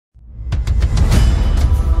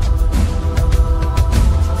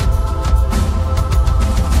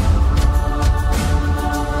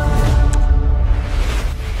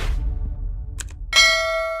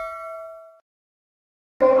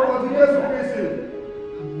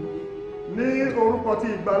orúkọ ti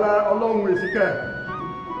ìgbàlà Ọlọ́run èsìkẹ́,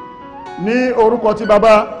 ní orúkọ ti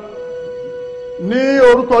bàbá, ní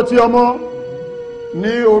orúkọ ti ọmọ,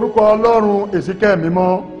 ní orúkọ Ọlọ́run èsìkẹ́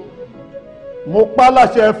mímọ́. Mo pa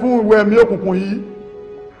láṣẹ fún ìwé ẹ̀mí òkùnkùn yìí,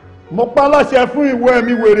 mo pa láṣẹ fún ìwé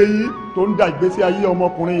ẹ̀mí wèrè yìí tó ń da ìgbésí ayé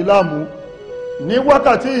ọmọkùnrin yìí láàmú ní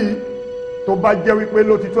wákàtí yìí tó bá jẹ́ wípé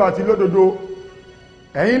lótìtọ́ àti lódodo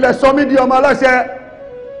ẹ̀yin lẹ sọ mí di ọmọ aláṣẹ,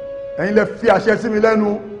 ẹ̀yin lẹ fi àṣẹ sí mi lẹ́nu.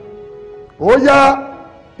 Ó yá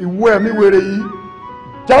ìwé ẹ̀mí wèrè yìí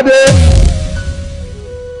jáde.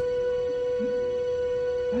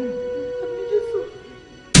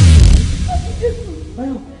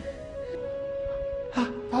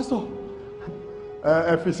 Pásítọ̀.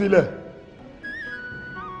 Ẹ fi sílẹ̀.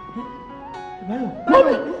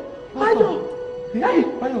 Báyọ̀.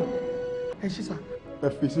 Báyọ̀. Ẹ ṣí sà. Ẹ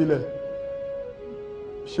fi sílẹ̀.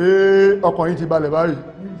 Ṣé ọkàn yín ti balẹ̀ báyìí?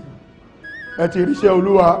 Ẹ ti ríṣẹ́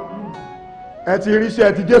Olúwa, ẹ ti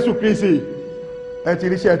ríṣẹ́ ti Jésù Kristi, ẹ ti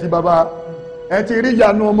ríṣẹ́ ti bàbá, ẹ ti rí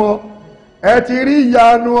ìyanu ọmọ, ẹ ti rí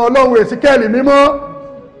ìyanu Ọlọ́run èsìkẹ́ẹ̀lì mímọ́.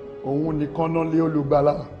 Òun nìkan náà lé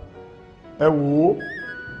olùgbàlà. Ẹ wò ó,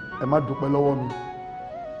 ẹ má dúpẹ́ lọ́wọ́ mi.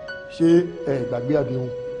 Ṣé ẹ gbàgbé àdéhùn?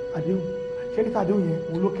 Àdéhùn? Ṣé níta àdéhùn yẹn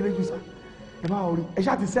òun ló kéré jù sá? Ẹ máa rí, ẹ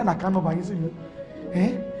ṣáà ti sẹ́nà kan nọ́mbà yín sí mi.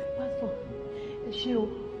 Pásítọ̀, ẹ ṣé o,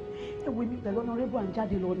 ẹ wo mi pẹ̀lú ọ̀nàrẹ́bù à ń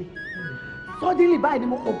jáde lọ ni. Sọ́dílì báyìí ni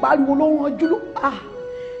mo kò pariwo lóhùn ọjọ́ ló.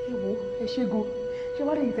 Ẹ wo, ẹ ṣé gan. Ṣé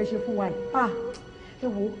wá lè yìí fẹ́ ṣe fún wa yìí? Ẹ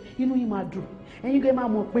wo, inú yín máa dùn. Ẹ̀yin gẹ́gẹ́ máa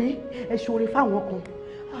mọ̀ pé ẹ ṣoore fáwọn kan.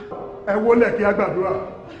 Ẹ wólẹ̀ kí a gbàdúrà.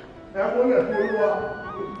 Ẹ wólẹ̀ fún Olúwa.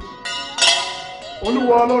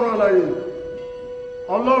 Olúwa Ọlọ́run alààyè,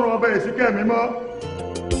 Ọlọ́run ọba èsìkẹ́ mímọ́.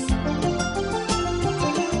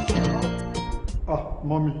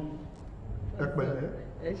 Mọ́mí, ẹ pẹ̀lẹ́.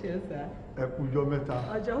 Ẹ ṣé sà. Ẹ kújọ́ mẹ́ta.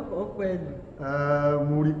 Ọjọ́ kan pẹ̀lú.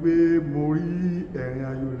 Mo rí pé mo rí ẹ̀rín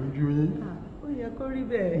ayọ̀ lójú yín. Ó yẹ kó rí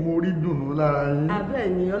bẹ́ẹ̀. Mo rí dùnnú lára yín. Bẹ́ẹ̀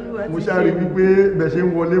ni Olúwa ti ṣe. Mo ṣáà rí wípé bẹ̀ ṣe ń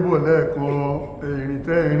wọlé bọ̀ lẹ́ẹ̀kan ẹ̀rín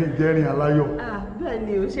tẹ́ ẹ̀rín jẹ́rìn aláyọ̀. Bẹ́ẹ̀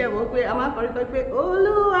ni ò ṣe wọ́n pé a máa kọrin pé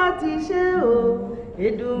Olúwa ti ṣe o,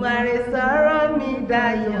 Èdùmàrè sọ̀rọ̀ mi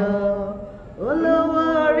dayọ̀. Olówó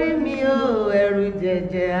orí mi o, ẹ̀rù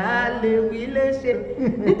jẹ̀jẹ̀ á lè wí léṣe.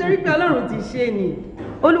 Nítorí pé Ọlọ́run ti ṣe ni.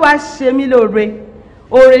 Olúwa ṣe mí lóore.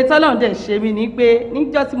 Oore tọ́lọ́run dẹ̀ ṣe mí ni pé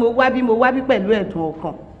níjọ́ tí mo wá bí pẹ̀lú ẹ̀dùn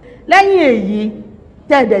ọkàn. Lẹ́yìn èyí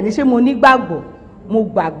tẹ̀dẹ̀ ní ṣé mo nígbàgbọ́, mo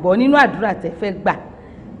gbàgbọ́ nínú àdúrà tẹ́ fẹ́ gbà.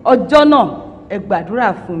 Ọjọ́ náà ẹ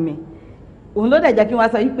gbàdúrà fún mi. Òun ló dẹ̀ jẹ́ kí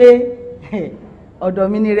wọ́n sọ wípé ọ̀dọ̀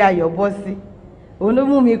mi ni ire ayọ̀ bọ́ sí. Òun ló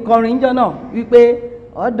mú mi kọrin níjọ́ náà wípé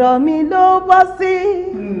ọ̀dọ̀ mi ló bọ́ sí,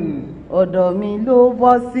 ọ̀dọ̀ mi ló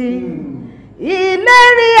bọ́ sí.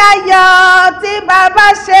 Ìlérí ayọ̀ tí bàbá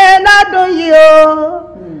ṣe lọ́dún yìí o,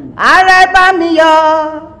 ààrẹ bá mi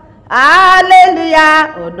yọ̀, hallelujah,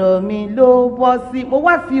 ọ̀dọ̀ mi ló bọ́ sí. Mo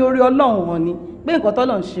wá fi oore Ọlọ́run hàn ni pé nǹkan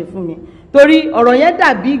tọ́lọ́run ṣe fún mi. Torí ọ̀rọ̀ yẹn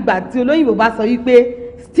dàbí ìgbà tí olóyìnbó bá sọ wípé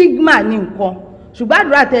stigma ní nǹkan, ṣùgbọ́n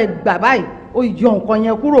àdúrà tẹ gbà báyìí ó yọ nǹkan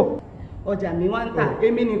yẹn kúrò. Ọjà mi wá ń tà,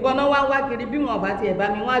 èmi nìkan náà wá kiri bí wọn bá tiẹ̀ bá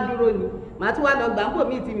mi wá dúró ni màá tún wá lọ gbà ń bò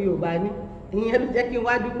mí tí mi ò bá ní. Ìyẹn ló jẹ́ kí n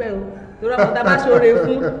wá dúpẹ́ o, torí ọmọ tá a bá ṣoore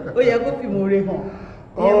fún ó yẹ kó fi mòore hàn.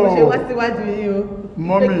 Ìyẹn mo ṣe wá síwájú yín o.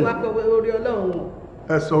 Mọ́mì, pé kí wá pé orí Ọlọ́run wọn.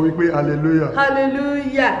 Ẹ sọ wípé hallelujah.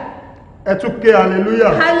 Hallelujah. Ẹ tún ké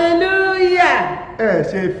hallelujah. Hallelujah. Ẹ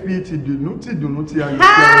ṣe fi tìdùnnú ti ayọ̀ sí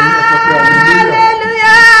ayé ẹ sọ pé hallelujah.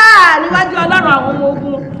 Hallelujah. Níwájú Ọlọ́run àwọn ọmọ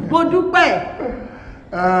ogun, mo dúpẹ́.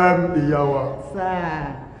 Ìyá wa.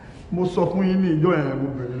 Sáà. Mo sọ fún yín ní ìjọ yẹn, mo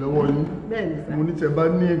bèrè lọ́wọ́ yín. Bẹ́ẹ̀ni sà. Mo ní tẹ́ bá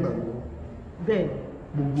ní ìgbàgbọ́. Bẹ́ẹ̀ni.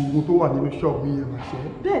 Gbogbo ogun tó wà nínú ṣọ́ọ̀bù yẹn máa ṣe.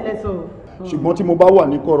 Bẹ́ẹ̀ lẹ sọ. Ṣùgbọ́n tí mo bá wà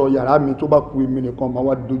ní kọ̀rọ̀ yàrá mi tó bá kù èmi nìkan máa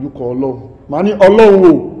wá dojúkọ Ọlọ́run. Màá ní Ọlọ́run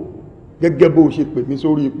o, gẹ́gẹ́ bó ṣe pè mí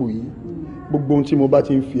sórí ipò yìí. Gbogbo ohun tí mo bá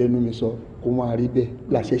ti ń fi ẹnu mi sọ kó máa rí bẹ́ẹ̀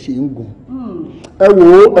láṣẹ ṣe ń gùn. Ẹ wò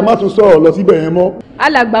ó, ẹ má tún sọ̀rọ̀ lọ síbẹ̀ yẹn mọ́.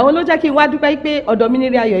 Alàgbà wọn ló jẹ́ kí n wá dúpẹ́ pé ọ̀dọ̀ mi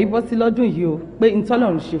nírí ayọ̀ yìí bọ́ sí lọ́dún yìí o, pé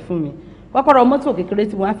ntọ́lọ́run ṣe fún mi. Kọ́kọ́rọ́ mọ́tò kékeré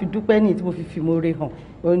tí mo á fi dúpẹ́ ní tí mo fi mòore hàn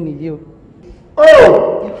ó nìyí o.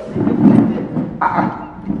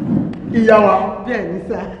 Ìyá wa. Bẹ́ẹ̀ ni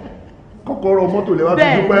sá. Kọ́kọ́rọ́ mọ́tò lẹ wá fi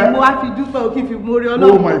dúpẹ́. Bẹ́ẹ̀ ni mo wá fi dúpẹ́ o kí n fi mòore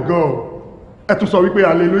Ọlọ́run. Oh my God. Ẹ tún sọ wípé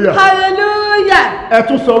hallelujah. Hallelujah. Ẹ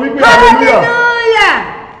tún sọ wípé hallelujah. Hallelujah.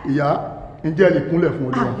 Ìyá, ǹjẹ́ ẹ lè kúnlẹ̀ fún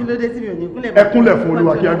Olúwa? Kí ló dé tí mi ò ní kúnlẹ̀? Ẹ kúnlẹ̀ fún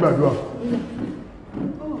Olúwa kí a gbàdúrà.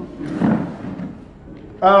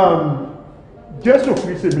 Jésù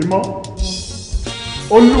Kristi mímọ́,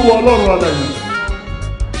 Olúwa Ọlọ́run alààyè,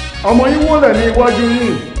 ọmọ yín wólẹ̀ ní iwájú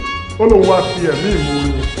yín, ó lóun wá fi ẹ̀mí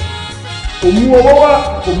ìmoore. Kò mú owó wá,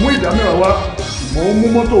 kò mú ìdámẹ́wàá wá, ṣùgbọ́n ó mú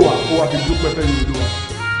mọ́tò wá kó wá fi dúpẹ́ fẹ́yìn Olúwa.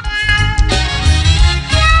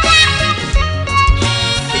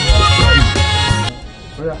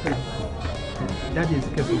 Dáàdi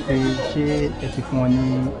Ezekiel sọ pé ṣé ẹ ti fún wọn ní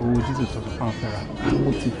owó dísù tó fún àwọn fẹ́ra?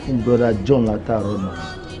 Mo ti fún brother John látàárọ̀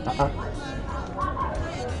náà.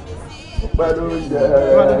 Ọpẹ́ ló ń jẹ.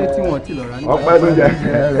 Wọ́n lóde tí wọ́n ti lọ rà ní. Ọpẹ́ ló ń jẹ.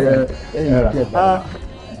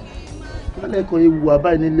 Kálẹ̀ kò ewu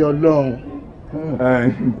àbáyé nílé Ọlọ́run.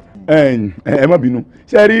 Ẹ má bínú.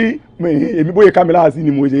 Ṣé rí èmi bóyá kámẹ́lá sí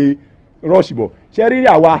ni mo ṣe rọ́ọ̀ṣì bọ̀. Ṣé rí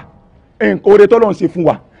àwa oore tọ́lọ́run ṣe fún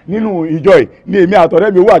wa nínú ìjọ ẹ̀ ní èmi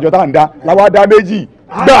àtọ̀rẹ́ mi owó àjọ tá à ń dá làwa dá méjì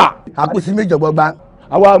gbà. Àkùsí méjì ọgbọgba.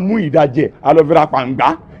 Àwa mú ìdajẹ alọ́fẹ́ra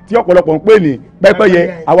pàǹgbá tí ọ̀pọ̀lọpọ̀ ń pè ní pẹ́pẹ́yẹ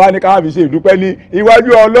àwa ní káwá fi ṣe ìdúpẹ́ ní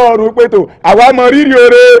iwájú Ọlọ́run pẹ̀tọ́ àwa mọ rírì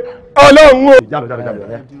oore Ọlọ́run o.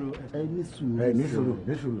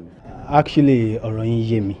 Actually ọ̀rọ̀ yín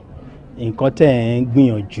yé mi. Nǹkan tẹ́ ẹ̀ ń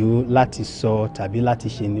gbìyànjú láti sọ tàbí láti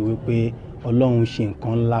ṣe ni wípé Ọlọ́run ṣe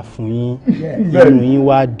nǹkan ńlá fún yín, inú yín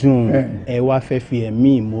wá dùn, ẹ wá fẹ́ fi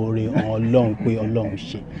ẹ̀mí ìmoore hàn Ọlọ́run pé Ọlọ́run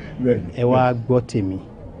ṣe. Ẹ wá gbọ́ tèmi,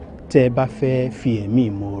 tẹ́ ẹ bá fẹ́ fi ẹ̀mí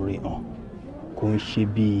ìmoore hàn kò ń ṣe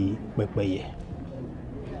bíi pẹ́pẹ́yẹ.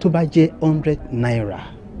 Tó bá jẹ́ 100 naira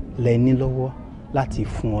lẹ ní lọ́wọ́ láti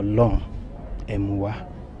fún Ọlọ́run, ẹ mú wá,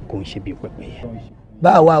 kò ń ṣe bíi pẹ́pẹ́yẹ.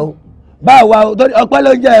 Báwa o torí ọpẹ́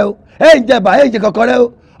ló ń jẹ o ẹ ń jẹba ẹ ń jẹ kọkọrẹ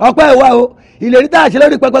o ọpẹ́ wa o ìlérí tá a ṣe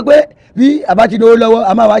lórí pẹpẹpẹ bí àbátínú owó lọ́wọ́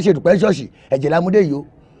a máa wá ṣe ìdùpẹ́ ṣọ́ọ̀ṣì ẹ̀jẹ̀ lámúdé yìí o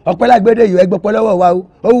ọpẹ́ lágbédé yìí ẹgbọ́pẹ́ lọ́wọ́ wa o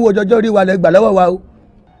owó ojọjọ́ orí wa lẹ gbà lọ́wọ́ wa o.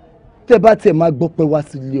 Tẹ́ bá tẹ̀ máa gbọ́pẹ́ wá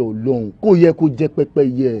sílé Ọlọ́run kó yẹ kó jẹ́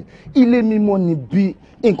pẹ́pẹ́yẹ ilé mímọ́ ni bí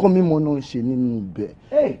nǹkan mímọ́ náà ń ṣe nínú ibẹ̀.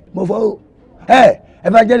 Mo fọ́ o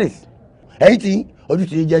evangelist ẹ̀yìn tí ojú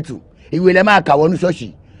ti jẹ́ tù ìwé lẹ máa kà wọnú ṣọ́ọ̀ṣì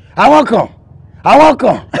àwọn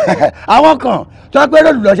kan tó pé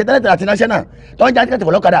lóòlù lọ ṣe tẹ́lẹ̀tẹ̀lẹ̀ àti national tó ń já tíkẹ́tì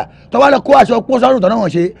fọlọ́kadà tó wá lọ kó aṣọ pọ́ sọ́rùn tó náà wọ́n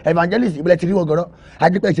ṣe evangelist ìbílẹ̀ ti rí wọn gọ́rọ́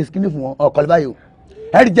adípẹ́ ṣe skinny fún wọn ọ̀kọ́ báyìí o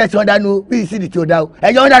ẹ̀rí jẹ́ tí wọ́n dánú bí ìsìdì tí ó dá o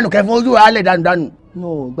ẹ̀yọ́ wọn dànù kẹfún ojú àálẹ̀ dànù. no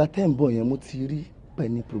ìgbà tẹ́ ń bọ̀ yẹn mo ti rí pẹ̀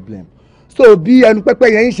ní problem so bí ẹnu pẹ́pẹ́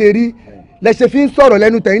yẹn ń ṣe rí lẹ́sẹ̀ fi ń sọ̀rọ̀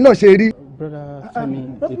lẹ́nu tẹ̀yìn náà ṣe rí. Brother Femi,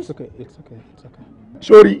 it's okay.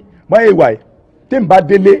 Sórí mọ́ ìwà ẹ̀ tí n bá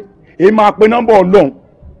délé èyí máa pe nọ́mbà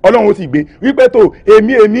Ọlọ́run ó sì gbé wípé tó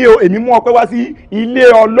èmi mú ọpẹ́ wá sí ilé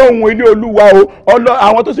Ọlọ́run ilé Olúwa o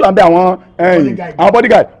àwọn tó sì wà ń bẹ àwọn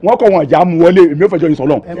bodyguard wọn kọ wọn ìjà mú wọlé èmi ò fẹjọ́ yín sọ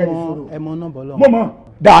lọ́hùn. ẹ mọ nọ́mbà Ọlọ́run. mo mọ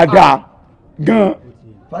dáadáa gan.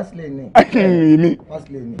 fast lane ni. èmi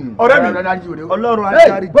ọ̀rẹ́ mi Ọlọ́run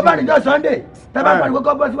adarí jí. bó bá níjọ́ Sunday tẹ́bá pariwo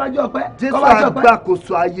kọ́ bọ́ síwájú ọpẹ́. Jésù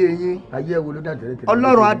àgbàkóso ayé yín. ayé wo ló dá tẹ̀lé.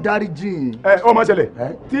 Ọlọ́run adarí jí yín. ó máa ṣẹlẹ̀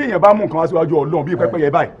tí èèyàn bá mú nǹkan wá síwájú Ọlọ́run bíi pẹ́pẹ́yẹ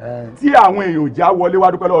báyìí tí àwọn èèyàn já wọlé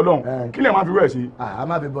wá dúpẹ́ lọ́wọ́ Ọlọ́run kí lè máa fi wẹ̀ sí. a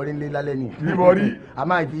máa fi bọrí nílé lálẹ́ ni. fi bọrí. a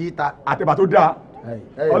máa fi yíta. àtẹ̀bà tó dáa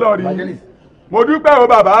Ọlọ́run mo dúpẹ́ o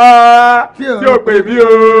bàbá tí o pè mí o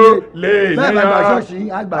lè ní bẹ́ẹ̀ bá gba ṣọ́ọ̀ṣì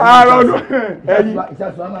àgbà ní ẹ̀yìn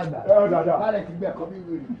ìṣàṣù àmàgbà bálẹ̀ ti gbé ẹ̀kọ́ bí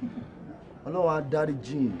wèrè. Ọlọ́run adarí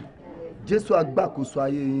jìn Jésù àgbàkóso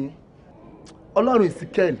ayé yín Ọlọ́run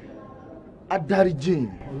Ezekiel adarí jìn.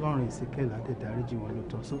 Ọlọ́run Ezekiel adé darí jìn wọn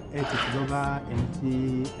lóòótọ́ so ẹ tètè lọ bá ẹni tí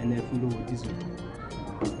ẹni ẹ fún lówó dísù.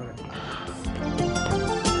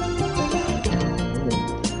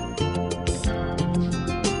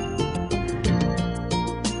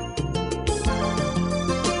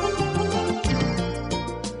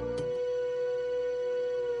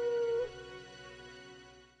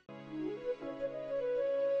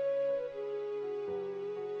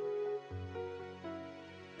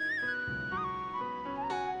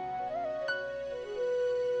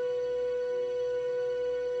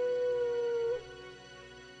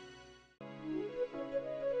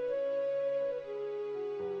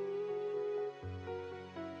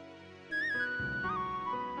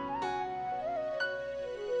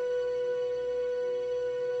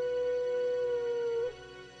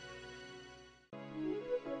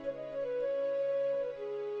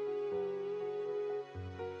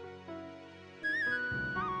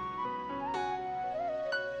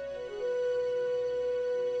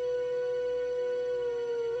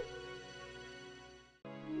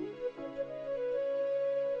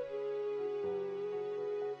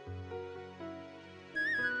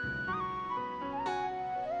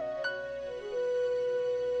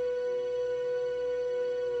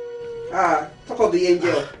 Tọkọ bí yẹn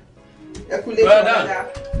jẹ ọ ẹ kú lé fún ọjà.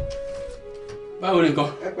 Báwo ni nǹkan?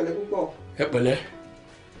 Ẹ pẹ̀lẹ́ púpọ̀. Ẹ pẹ̀lẹ́.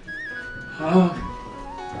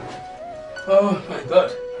 Oh my God.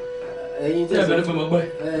 Ẹ̀yin tẹ́ sọ fún mi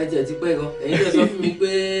ẹ jẹ́ ti pẹ́ gan. Ẹ̀yin tẹ́ sọ fún mi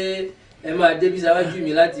pé ẹ máa débi sáwájú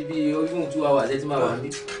mi láti bí ọdún 2 hours ẹ ti máa wà níbí.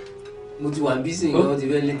 Mo ti wà níbí sìn gan, ti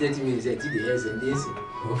fẹ́ lé 30 minutes ẹ ti dé ẹsẹ̀ dé sí.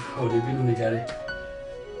 Ọ̀rẹ́ bínú mi jàre.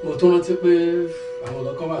 Mo tún rántí pé àwọn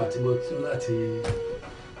ọlọ́kọ́ wà tí mo tún láti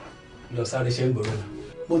lọ sáré ṣe ń gbòòrò náà.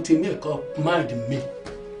 Mo ti ní ẹ̀kọ́ mind mi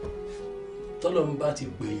tọ́lọ́run bá ti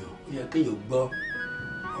gbèyàn ó yẹ kéèyàn gbọ́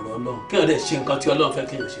ọ̀rọ̀ ọlọ́run kéèyàn dẹ̀ ṣe nǹkan tí ọlọ́run fẹ́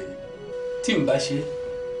kéèyàn ṣe ni tí n bá ṣe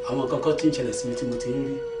àwọn kankan tí ń ṣẹlẹ̀ sí mi tí mo ti ń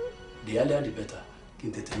rí the earlier the better kí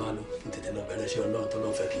n tètè máa lọ kí n tètè lọ bẹ̀rẹ̀ ṣe ọlọ́run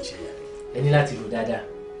tọ́lọ́run fẹ́ kí n ṣe yẹn. ẹ ní láti lò dáadáa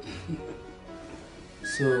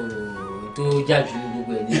so tó jájú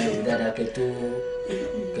gbogbo ẹ ní lò dáadáa kẹtó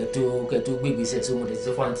gbégbèsè tó mo lè tó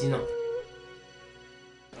fún àǹtí náà.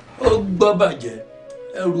 ó gbọ́ bàjẹ́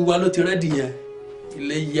ẹrù wa ló ti rẹ́dì yẹn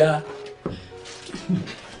ilé yá.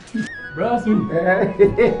 Brasu.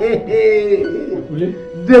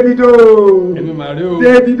 Davido. Èmi Mario.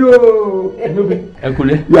 Davido. Ẹ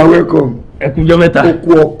kúlé. You are welcome. Ẹ kújọ́ mẹ́ta. Ó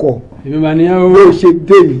kú ọkọ̀. Èmi máa ní o. Bó ṣe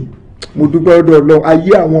dé yìí, mo dúpẹ́ lọ́dọ̀ Ọlọ́run,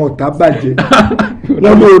 ayé àwọn ọ̀tá bàjẹ́.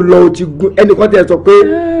 Wọ́n ló lọ ti gún ẹnìkan tẹ̀ sọ pé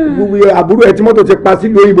àbúrò ẹ̀ tí mọ́tò ti pa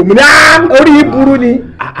sílùú òyìnbó mu ní orí ìburú ni.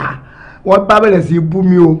 Wọ́n bá bẹ̀rẹ̀ sí í bú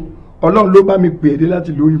mi o. Ọlọ́run ló bá mi pè é dé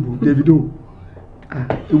láti ìlú òyìnbó, Davido.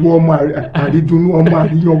 Ìwọ ọmọ àrídùnnú ọmọ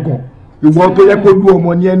àríyàngàn. Ìwọ tó yẹ kó lú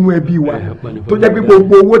ọmọ ní ẹnu ẹbí wa tó jẹ́ pé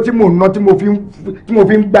gbogbo owó tí mò ń ná tí mo fi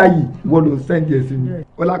ń gbà yìí ìwọ ló ń sẹ́ǹdì ẹ̀ sí mi.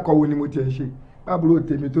 Ọlákọ̀wé ni mo tiẹ̀ ṣe báàbúrò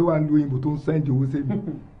tèmi tó wà ní òyìnbó tó ń sẹ́ǹdì owó sí mi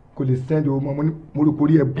kò lè sẹ́ǹdì owó mọ́ mo rò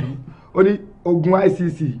kórí ẹ̀ bù ó ní ogun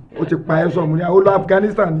ICC ó ti pa ẹ́ sọ mo ní àwọn olú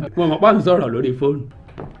Afghanistan ni. mo mọ̀ pàṣẹ sọ̀rọ̀ lórí fóònù.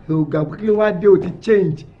 ọ̀gá kí ló wá dé o ti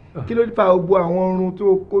change kí ló fa gbogbo àwọn ọrùn tó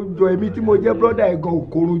kó jọ èmi tí mo jẹ́ brọ́dà ẹ̀ gan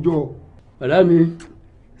òkórun jọ. ọ̀dà mi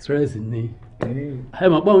stress ni ẹ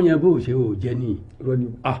mọ̀ pọ́n yẹn bó ṣe ò jẹ́ ní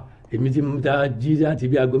èmi tí mo ta jí láti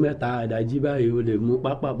bí aago mẹ́ta àdájí báyìí o lè mú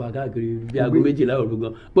pápá káàkiri bí aago 12 òru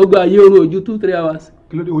gan gbogbo ayé oorun ojú 2-3 hours.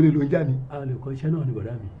 kí ló dé olè ló ń jà ní. a lè kọ iṣẹ́ náà ní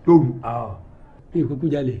bọ̀dá mi. lóru. ní ìkúkú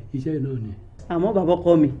jalè iṣẹ́ náà ni. àmọ́ bàbá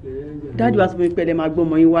ọkọ mi dájú wa sọ fún mi pé ẹ máa gbọ́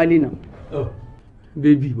ọmọ yín wálé náà.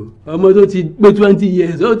 bébì bò ọmọ tó ti pé 20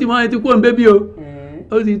 years ó ti máa ti kó ń bébì o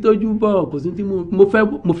ó ti tójú bọ̀ kò sí tí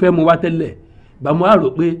mo fẹ́ mo wá tẹ́lẹ̀ bá mo á rò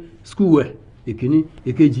pé school ẹ̀ ìkíní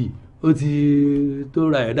ìkejì ó ti tó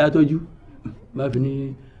ra ẹ̀dá tójú má fi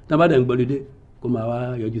ní tábàdà ń gbọ́lódé kó máa wá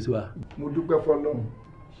yọjú sí wa. mo dúpẹ́ fọlọ́run.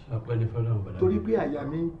 ọpẹ́ ní fọlọ́run bọ̀dá. torí pé àyà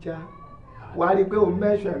mi ń já wà á rí i pé òun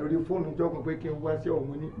mẹ́sàn-án lórí fóònù jọ́kùn pé kí n wá sí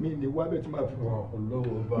ọ̀hún mi ní wá bẹ́ẹ̀ tí máa fi wọ́n.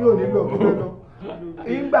 mi ò ní lọ dúpẹ́ lọ.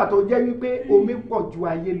 ìgbà tó jẹ́ wípé omi pọ̀ ju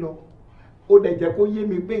ayé lọ ó dẹ̀ jẹ́ kó yé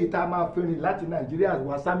mi pé ìta máa fi rìn láti Nàìjíríà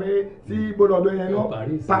wá sámẹ́ sí gbọ́dọ̀ yẹn lọ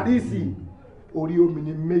Paris orí omi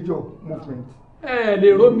ni major movement. ẹ lè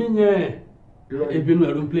rómi yẹn ebínú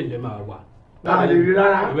aeroplane lè máa wà. a lè rí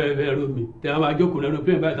rárá. bẹ́ẹ̀ rómi tẹ wọn máa jókòó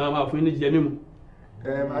aeroplane báyìí tí wọn máa fún yín ní jíjẹ mímu.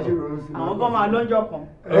 máa ṣe ronú sí i. àwọn kan máa lọ́jọ́ kan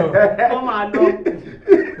wọ́n máa lọ.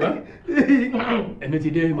 ẹni ti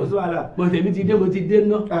dé mo ti dé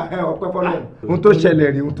ná. ọpẹ́ fọlọ́ ohun tó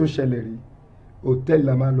ṣẹlẹ̀ rí hòtẹ́ẹ̀lì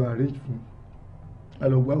la máa lọ arrange fún a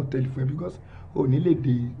lọ wá hòtẹ́ẹ̀lì fún ẹ because ò ní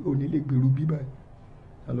lè gbèrú bí báyìí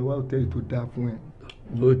a lọ wá hòtẹ́ẹ̀lì tó dáa fún ẹ.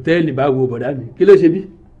 hòtẹ́ẹ̀lì bá wo bọ̀dá mi kí ló ṣe bí.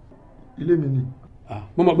 ilé mi ni.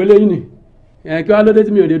 mo mọ̀ pé lẹ́yìn ni kí wàá lóde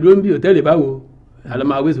tí mi ò lè dúró ń bí hòtẹ́ẹ̀lì bá wo àlọ́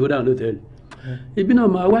máa wé sòwò dáhùn lótẹ́ẹ̀lì ibi náà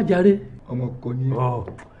máa wá jàre. ọmọ kò ní.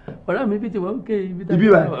 ọ̀rá mi bí ti wọ́n ké ibi tá. ibi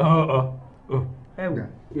wa.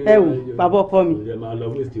 ẹ wò bàbá ọkọ mi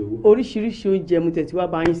oríṣiríṣi oúnjẹ mo tẹ̀ tí wàá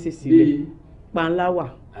bá yín ṣe sílẹ̀ panla wà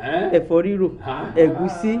ẹ̀fọ́ rírò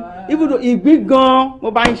ẹ̀gúsí ibùdó ìgbín gan mo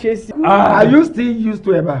bá ń ṣe sí. Are you still used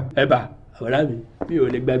to ẹ̀bà. ẹ̀bà ọ̀rá mi ò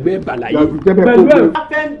lè gbàgbé ẹ̀bà láyé. pẹ̀lú ẹ̀. a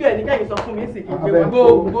fẹ́ ń bẹ̀ ní kẹ́yìn sọ fún mi sì kí n gbé wọn.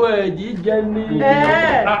 gbogbo ẹ̀jì jẹ́ ní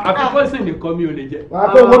àfikún sì nìkan mi ò lè jẹ. wàá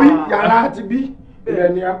tó wo bí yàrá ti bí ilẹ̀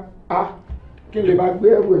ni a kí n lè máa gbé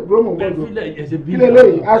ẹrù ẹ̀ dúró mọ̀ gbọ́dọ̀ kí lè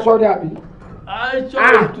léyìí aṣọ ni àbí. aṣọ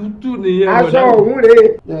òtútù nìyẹn. aṣọ òun rèé.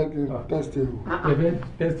 tẹ́sítì o. ẹ̀fẹ́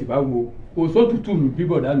tẹ́sítì bá wo kò sótútù mi bí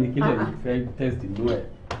bọ̀dá mi kílẹ̀ ní fẹ́ tẹ́sítì nú ẹ̀.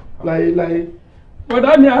 láyé.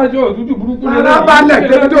 bọ̀dá mi aṣọ òtútù burúkú lè lè. alábàálẹ̀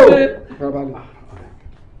Davido. alábàálẹ̀.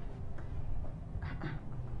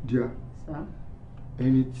 díà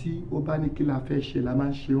ẹni tí ó bá ní kí la fẹ́ ṣe la máa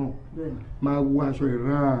ń ṣe hàn máa wo aṣọ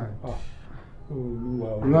ìran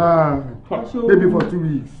maybe for 2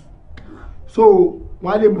 weeks so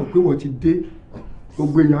wọ́n á lè mọ̀ pé wọ́n ti dé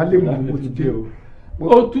gbogbo èèyàn á lè mọ̀ pé wọ́n ti dé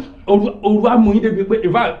òru amúyín débi pé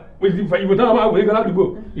ìwò táwọn máa wòye gan ládùúgbò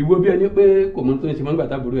ìwò bí ẹni pé kò mọ tó ń ṣe máa ń gbà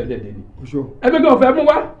tábòrò ẹ̀ dẹ̀dẹ̀ ni. ẹgbẹ́ kan fẹ́ mú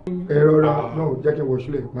wá. ẹ̀rọ rẹ̀ náà jẹ́ kí n wọ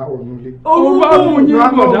sílẹ̀ máa wọ̀ nínú ilé. òru amúyín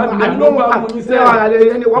bọ̀dá ni òru amúyín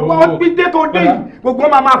sẹ́yìn. wọ́n bí dé tó dé yìí gbogbo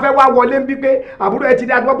wọn máa fẹ́ wá wọlé ń bí pé àbúrò ẹ ti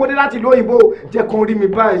dé àdúgbò dé láti lóyìnbó jẹ́ kan rí mi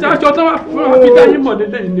báyìí. ṣáṣọ tó wà fún wa fi dáyé mọ̀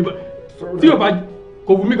lélẹ̀ yìí tí yóò bá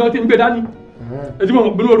kò wù mí gan tí ń gbé dání etí mo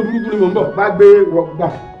gbé lórí burúkú ni mo ń bọ̀. bá gbé gbà.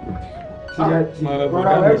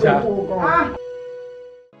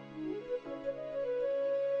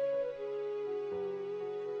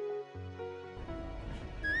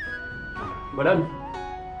 bọ̀dá mi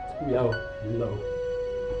ìyá o nílò o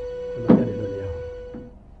ẹ máa jáde lónìí.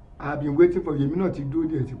 I've been waiting for you. Èmi náà ti dúró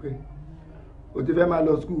díẹ̀ tipẹ́. O ti fẹ́ máa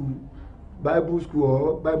lọ school, Bible school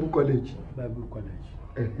or Bible college? Bible college.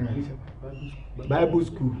 Bible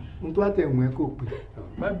school. N tó àtẹ̀wọ̀n ẹ̀ kò pé.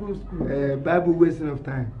 Bible school. Bible wasting of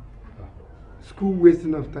time. School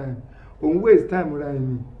wasting of time. Òun waste time ra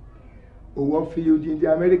ẹni. Òwò fi odindi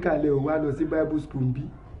Amẹ́ríkà lẹ̀ òwò á lọ sí Bible school bí.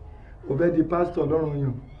 Ó fẹ́ di pastor lọ́rùn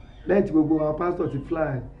yàn. Lẹ́yìn tí gbogbo àwọn pastor ti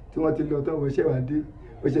fly tí wọ́n ti lọ tán wọ́n ṣẹ̀ wá dé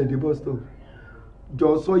ó ṣẹ̀ dé bus stop.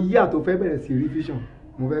 Jọ sọ yíyà tó fẹ́ bẹ̀rẹ̀ sí revision.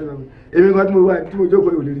 Mo fẹ́ lọ. Èmi kan tí mo wá tí mo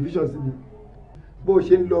jókòó yóò lè revision sí mi. Bó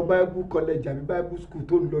ṣe ń lọ Bible college àbí Bible school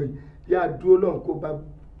tó ń lọ yìí yá dúró lọ́hùn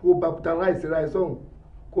kó baptize ra ẹ̀ sọ́hùn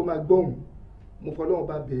kó máa gbọ́hùn. Mo fọlọ́hùn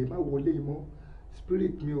bá bẹ̀ẹ́ má wọlé mọ́.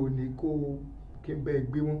 Spirit mi ò ní kó kí n bẹ́ẹ̀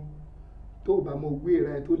gbé wọn. Tó o bá mọ owó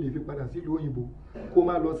ìra ẹ tó lè fi padà sílùú òyìnbó kó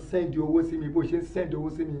má lọ send owó sí mi bó ṣe ń send owó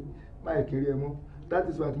sí mi má ìkiri ẹ mọ́. That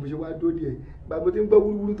is why mo ṣe wá dóde ẹ̀ gbàgbọ́ tí ń gbọ́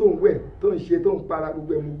wúrúwúrú tó ń wẹ̀ tó ń ṣe tó ń para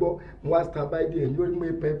gbogbo ẹ̀ mo gbọ́ mo wá stand by there ní orí mo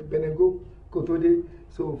pẹnẹgó kó tó dé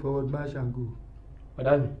so forward march and go.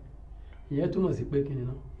 Ọ̀dà mi ìyẹn túmọ̀ sí pé kí ni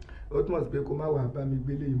náà. Ó túmọ̀ sí pé kó má wà bá mi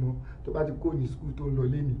gbélé yìí mọ́ tó bá ti kó ní school tó ń lọ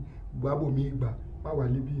lé mi gbàgbọ́ mi ìgbà má wà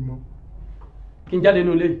níbí mọ́. Kí n jáde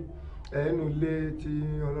nínú ilé. Ẹnu ilé tí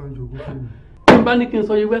Ọlọ́run jogún fún mi. Tí n bá ní kí n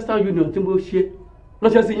sọ iye Western Union tí mo ṣe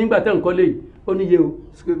ránṣẹ́ sí yín gbà tẹ́ nǹkan lé yìí ó níye o.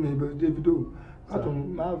 Excuse me but Davido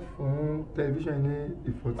má fún tẹlifíṣàn ní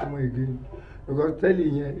ìfọ̀tímọ̀ ègé because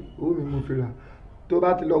tẹ́lẹ̀ yẹn owó mi mo fi rà tó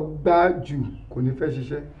bá ti lọ gbá jù kò ní fẹ́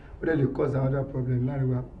ṣiṣẹ́ ó dẹ̀ lè cause another problem láàrin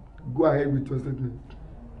wa go ahead with your statement.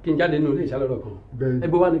 Kí n jáde nínú ilé ìṣàlọ́rọ̀ kan. Bẹ́ẹ̀ni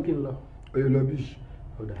ẹgbẹ́ wa ni kí n lọ. Oyè lọ bíṣì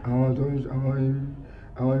àwọn tó ń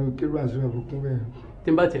àwọn kérò àṣírí àbùkún bẹ́ẹ̀.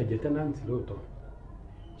 Tí n bá tiẹ̀ jẹ́ tẹ́nàntì lóòótọ́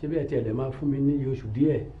ṣé bí ẹ tiẹ̀ lè máa fún mi ní oṣù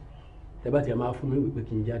díẹ̀ tẹ́ bá tiẹ̀ máa fún mi wípé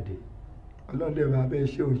kí n jáde. Ọlọ́run dẹ̀ máa bẹ́ẹ̀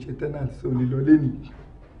ṣé òun ṣe tẹ́nàntì tó lè lọ lẹ́nìí.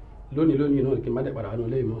 Lónìí náà kí n má dẹ̀ padà wá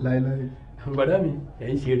nílé mọ́. Láéláé. Bàdá mi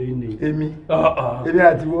ẹ̀ ń ṣeré ni. Èmi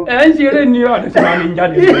àti wọ́n. ẹ̀ ń ṣeré ni ọ̀dọ̀ ṣe máa ń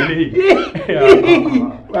jáde nílé yìí.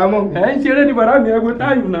 ẹ̀ ń ṣeré ni bàdá mi ẹgbẹ́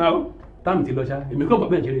táìmù náà táàmù ti lọ ṣá èmi kò gbọ́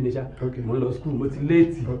bẹ́ẹ̀ ń ṣeré ni ṣá mo ń lọ skul mo ti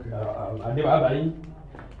léètì àdébàbà yín.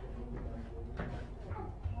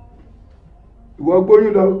 Ìwọ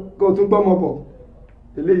gbóyún lọ kó o tún gbọ́mọ bọ̀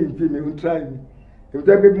eléyìí fi mi ń try mi èmi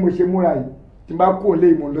tẹ́ pé bí mo ṣe múra yìí tí n bá kó lé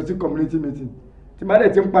ìmọ̀ lọ sí community meeting tí n bá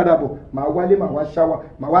dẹ̀ ti ń padà bọ̀ màá wálé màá wá ṣáwà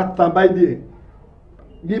màá wá tan báyìí ẹ̀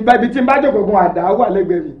ibi tí n bá jòkó gan àdá wà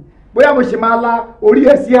lẹ́gbẹ̀ẹ́ mi bóyá mo ṣe máa la orí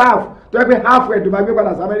ẹ̀ sí half tó yẹ pé half ẹ̀ tó máa gbé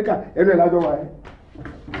padà sí Amẹ́ríkà ẹnu ẹ̀ lájọ wà ẹ́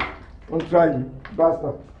ń try mi basta.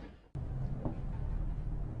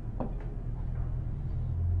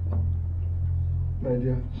 My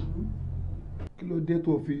dear, kí ló dé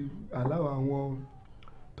tó fi allow àwọn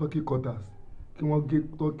turkey cutters kí wọ́n gé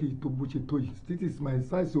turkey tó bó ṣe tó yìí this is my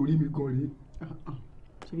size orí mi gan rí.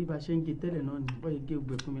 ṣé bí bá ṣe ń gé tẹ́lẹ̀ náà ni bọ́ọ̀ yìí gé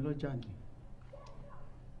ògbẹ́ fún mi lọ́jà ni.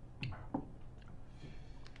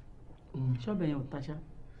 ṣọ́ọ̀bù yẹn ò ta ṣá.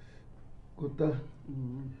 Kò ta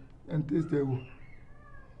ẹn tẹ́sí ẹ wò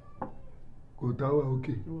kò ta wà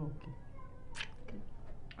òkè.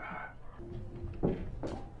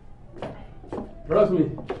 Bros mi.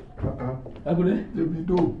 Agule.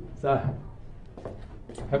 Davido. Sir.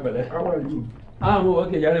 Agbẹ̀lẹ̀. How are you? Mo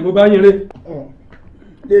okay yàrá mo bá yín re.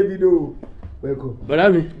 Davido. Welcome. Bọ̀dá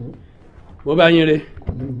mi. Mo bá yín re.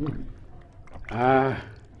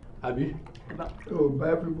 Àbí. Oh, bá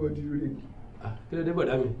everybody re. Kí ló dé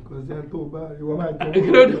bọ̀dá mi? Kò sí ẹni tó bá ìwọ máa jẹ́.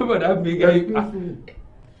 Kí ló dé bọ̀dá mi gẹ́gẹ́?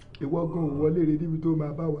 Ìwọ gan wọlé rẹ níbi tó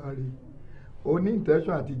máa bá wa rè. O ní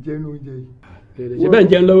intention àti jẹun oúnjẹ yìí. Ṣé bẹ́ẹ̀ ń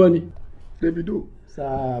jẹun lọ́wọ́ ni? Davido.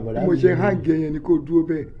 Bọ̀dá mi. Mo ṣe hàngẹ̀ yẹn ni kò dúró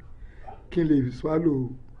bẹ́ẹ̀ kí n lè swallow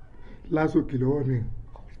lásòkè lọ́wọ́ mi.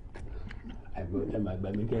 Ẹ máa gbà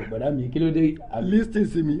mí kẹ́ bọ̀dá mi kí ló dé? Listen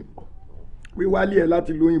sí mi wíwálé ẹ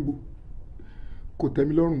láti lóyìnbó kò tẹ́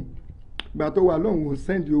mi lọ́rùn gbà tó wà lọ́hùn ò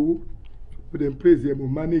send owó ó dẹ̀ praise ẹ mo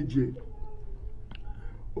manage ẹ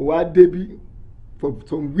ó wá débí for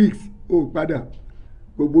some weeks ó padà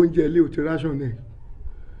gbogbo oúnjẹ ilé ò ti ration ẹ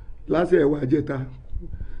lásìkò ẹ̀wà àjẹta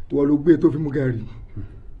ìwọ ló gbé tó fi mú gàrí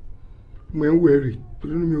mo ń wẹ̀ rì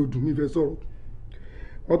torí inú mi ò dùn mí fẹ́ sọ̀rọ̀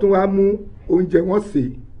wọ́n tún wá mú oúnjẹ wọ́n sè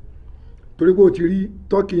é torí pé o ti rí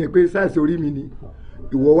tọ́kì yẹn pé sáìsì orí mi ni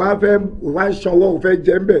ìwọ wá ń ṣanwọ́ ò fẹ́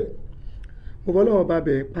jẹ́ ń bẹ̀ mo fọ́ lọ́wọ́ bá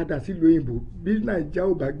bẹ̀ padà sílùú òyìnbó bí Nàìjíríà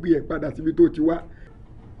ò bá gbé ẹ̀ padà síbi tó ti wá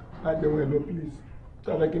á jẹun ẹ̀ lọ please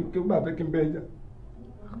ṣàfẹ́ kí n bá fẹ́ kí n bẹ́ẹ̀ jà.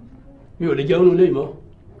 Mi ò lè jẹun nílé mọ́.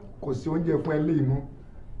 Kò sí oúnjẹ fún ẹ lé mọ́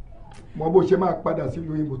mọ bó ṣe máa padà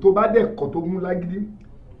sílùú òyìnbó tó bá dẹ̀ kọ́ tó mú lágídí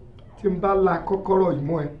tí n bá la kọ́kọ́rọ́ yìí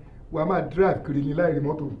mọ́ ẹ wàá máa drive kiri ní láì rí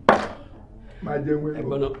mọ́tò máa jẹun ẹ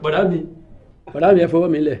lọ. Bọ̀dá mi ẹ fọwọ́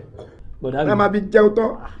mi lẹ̀. ẹ máa fi jẹun tán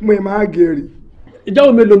mo máa gèrè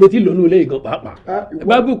ìjáwó mélòó mo ti lò nínú ilé ìgan pàápàá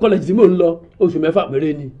Bible college tí mò ń lọ oṣù 6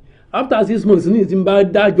 péré ni after 6 months ní ti ń bá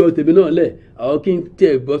dájọ́ tèmi náà lẹ̀ àwọn kí n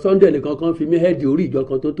tẹ̀ bọ́ Sunday nìkan kan fi mí hẹ́ẹ̀dì orí ìjọ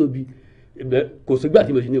kan tó tóbi kò sígbà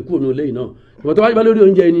tí mo sì ní kúrò nínú ilé yìí náà ìwọ̀n tó wáyé bá lórí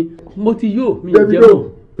oúnjẹ ni mo ti yó mi ò jẹ́ mọ́.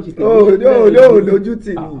 lójú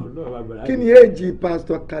tì ní kí ni èjì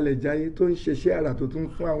pásítọ̀ Kalẹ̀jáyé tó ń ṣiṣẹ́ àrà tó tún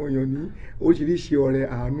fún àwọn èèyàn ní oríṣiríṣi ọrẹ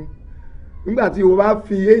àánú nígbà tí o bá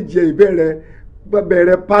fi èjì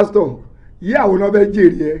bẹ̀rẹ̀ pásítọ̀ yí àwọn náà fẹ́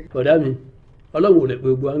jèrè ẹ. ọ̀dà mi Ọlọ́run ò lè pe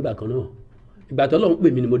gbogbo àgbà kan náà ìgbà tó Ọlọ́run pè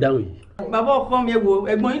mí ni mo dáhùn yìí. bàbá ọkọ mi wo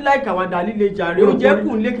ẹ̀gbọ́n yín láìka wàdà líle jàre ó jẹ́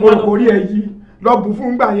kùn lé kí wọ́n lọ. mo kò rí ẹ yí lọ bù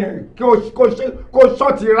fún gbà yẹn kó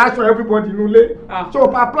ṣọ́ọ̀tì ráṣọ everybody nulẹ̀ so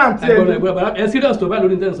pa plant yẹn. ẹ̀gbọ́n ẹ serious tó báyìí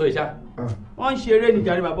lórí ní tẹ́sán ìṣá. wọ́n ń ṣeré ní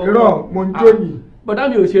jàre bàbá ọkọ. irọ́ mo ń jó yìí. bọ̀dá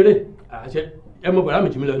mi ò ṣeré ẹ mọ bọ̀dá mi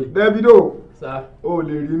jù mí lọ ni. Davido o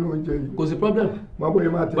lè rí inú oúnjẹ yìí. kò sí problem. mo bóyá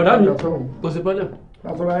máa tẹ bọ̀dá mi kò sí problem.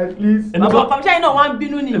 that's all right please. bàbá ọkọ ṣáà iná wa ń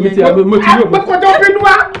bínú nìyẹn. èmi ti àgbẹ̀ mo ti yó. àpẹkọjọ bínú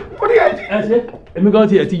wa ó ní ẹjí. ẹ ṣe èmi gan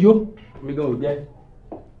ti ẹ ti yó èmi gan ò jẹ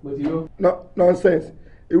mo ti yó. nonsense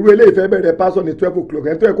irú eléyìí fẹ́ bẹ̀rẹ̀ pásọ̀ ní 12 o'clock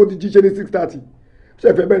ẹ̀ tó yẹ kó ti jíṣẹ́ ní 6:30 ṣe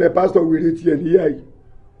fẹ́ bẹ̀rẹ̀ pásọ̀ wèrè tiẹ̀ níyà yìí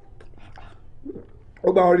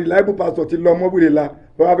ó gba àwọn reliable pásọ̀ ti lọ mọ́bìrì la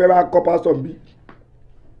wọ́n wá fẹ́ bá kọ́ pásọ̀ bí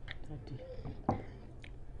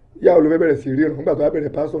yà ò ló fẹ́ bẹ̀rẹ̀ sí rí ìrànwọ́ nígbà tó wá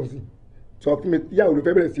bẹ̀rẹ̀ pásọ̀ sí sọ fún mi yà ò ló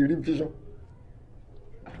fẹ́ bẹ̀rẹ̀ sí rí vision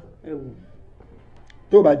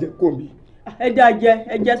tó bá jẹ kó mi. ẹ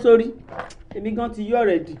jẹ sórí èmi gan ti yọ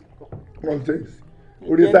already. nonsense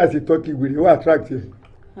orí sáàsì tọ́kì wèrè ó attract yẹ.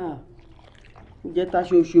 ǹjẹ́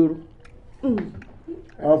taṣe òṣòro.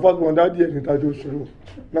 àwọn first one dáàdì ẹ̀ ní taṣe òṣòro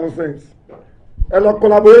nonsense ẹ lọ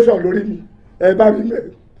collaboration lórí mi ẹ bá mi lẹ.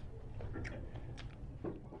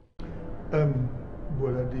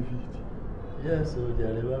 Bọ́lá David. yes o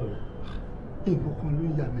jàre báwo. nǹkan kan ló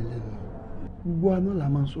yà mí lẹ́nu gbogbo àná la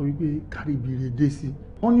máa ń sọ wípé kárìbìrì dé sí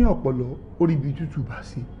wọ́n ní ọ̀pọ̀lọ́ orí ibi tútù bá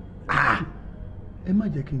sí ẹ má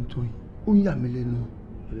jẹ́ kí n tọ́ yìí ó ń yà mí lẹ́nu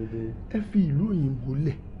ẹ fi ìlú òyìnbó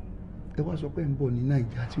lẹ̀ ẹ wá sọ pé ń bọ̀ ní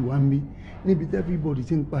Nàìjíríà tí wàá ń bí níbi tí everybody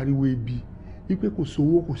ti ń pariwo ebi wípé kò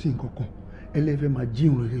sówó kò sí nǹkan kan ẹlẹ́fẹ́ máa jí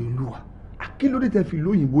ìrìn rere Olúwa kí ló dé tẹ fi ìlú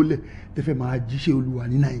òyìnbó lẹ̀ tẹ fẹ́ máa jíṣẹ́ Olúwa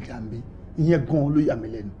ní Nàìjíríà ń bí ìyẹn gan-an ló yà mí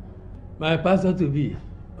lẹ́nu. my pastor to be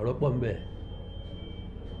ọ̀rọ̀ pọ̀ mbẹ́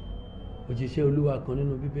òjíṣẹ́ Olúwa kan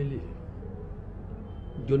nínú Bíbélì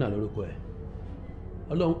Jónà lórúkọ ẹ̀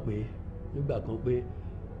Ọlọ́run pè é nígbà kan pé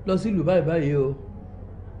lọ sí ìlú báyìí báyìí o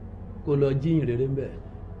kó lọ jíyìn rere ń bẹ̀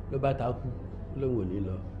ló bá ta kú lóun ò ní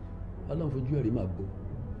lọ Ọlọ́run fojú ẹ̀rí máa bo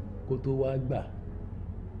kó tó wá gbà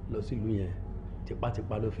lọ sí ìlú yẹn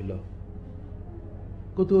tipátipá ló fi lọ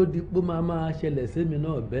kó tó di pé máa ṣẹlẹ̀ sẹ́mi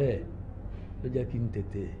náà bẹ́ẹ̀ ló jẹ́ kí n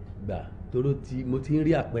tètè gbà toró mo ti ń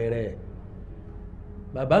rí àpẹẹrẹ ẹ̀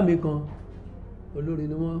bàbá mi kan olórin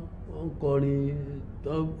ni wọ́n ń kọrin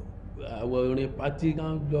tán àwọn orin pátí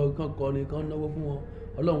kan lọ kán kọrin kán náwó fún wọn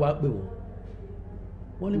Ọlọ́run wá pè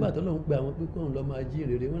wọ́n nígbà tó Ọlọ́run pè àwọn pé kóun lọ máa jí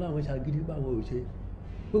ìrere wọn láwọn ṣàgídí báwọn ò ṣe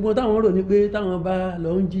gbogbo táwọn rò ní pé táwọn bá lọ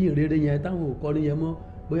ń jí ìrere yẹn táwọn ò kọrin yẹn mọ́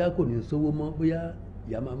bóyá kò ní sówó mọ́ bóyá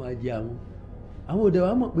ìyá máa jẹ àwọn òde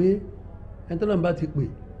wa mọ̀ pé ẹni tó lọ́n bá ti pè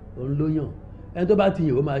òun ló yàn ẹni tó bá ti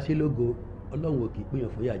yàn ó máa ṣe lógo Ọlọ́run ò kì í pèyàn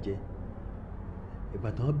fún ìyà jẹ ìgbà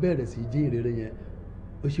tán bẹ̀rẹ̀ sí jí ìrere yẹn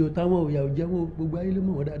òṣèlú táwọn òyà òjẹ́ wọn gbogbo ayé ló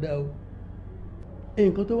mọ̀ wọ́n dáadáa o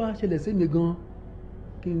nǹkan tó wá ṣẹlẹ̀ sí mi gan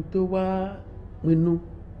kí n tó wá pinnu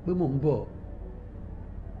pé mò ń bọ̀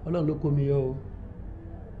Ọlọ́run ló kó mi yọ o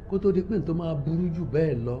kó tó di pé n tó máa burú jù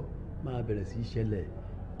bẹ́ẹ̀ lọ máa bẹ̀rẹ̀ sí í ṣẹlẹ̀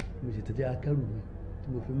mo sì tètè akẹ́rù mi tí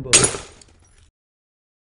mo fi ń bọ̀.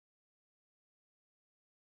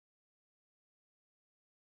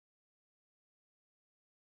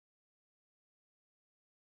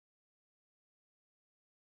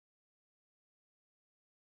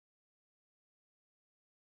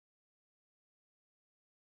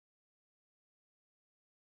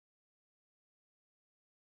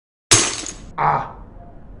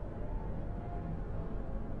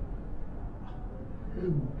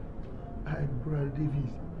 Brother David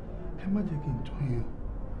ẹ má jẹ́ kí n tọ́ yẹn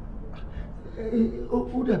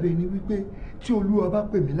ó dàbí ẹni wípé tí Olúwa bá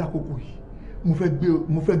pè mí lákòókò yìí mo fẹ́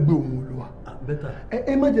gbé ohùn Olúwa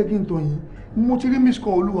ẹ má jẹ́ kí n tọ́ yẹn mo ti rí miss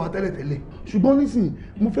call Olúwa tẹ́lẹ̀tẹ́lẹ̀ ṣùgbọ́n nísìnyí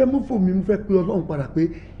mo fẹ́ mú fò mi mo fẹ́ pe Ọlọ́run padà pé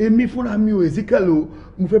èmi fúnra mi ò Ezekiel o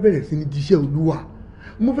mo fẹ́ bẹ̀rẹ̀ sí ní jíṣẹ́ Olúwa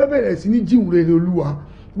mo fẹ́ bẹ̀rẹ̀ sí ní jíhùn rere Olúwa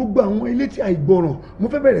gbogbo àwọn ilé tí àìgbọràn mo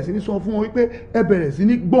fẹ́ bẹ̀rẹ̀ sí ní sọ fún wọn wípé ẹ bẹ̀rẹ̀ sí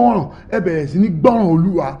ní gbọ́ràn ẹ bẹ̀rẹ̀ sí ní gbọ́ràn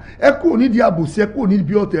Olúwa ẹ kúrò nídìí àbòsí ẹ kúrò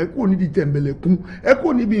nídìí ọ̀tẹ̀ ẹ kúrò nídìí tẹ̀m̀bẹ̀lẹ̀kún ẹ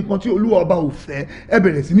kúrò níbi nǹkan tí Olúwa ọba ò fẹ́ ẹ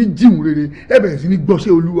bẹ̀rẹ̀ sí ní jíhùn rere ẹ bẹ̀rẹ̀ sí ní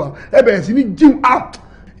gbọ́ṣẹ́ Olúwa ẹ bẹ̀rẹ̀ sí ní jíhùn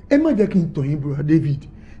ẹ má jẹ́ kí n tàn yín brother David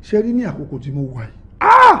ṣe rí ní àkókò tí mo wà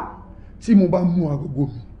yìí tí mo bá mú agogo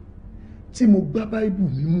mi tí mo gbá báíbù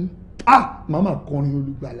mi mú màmá kọrin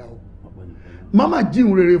olùgbàlà o màmá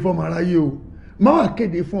jíhun rere fún ọmọ aráyé o màmá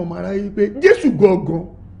kéde fún ọmọ aráyé pé Jésù gangan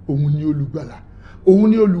òun ni olùgbàlà òun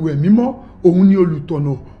ni olùwẹ̀ mímọ́ òun ni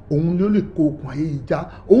olùtọ̀nà òun ló lè kó okùn ayé ìjà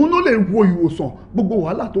òun ló lè wo ìwòsàn gbogbo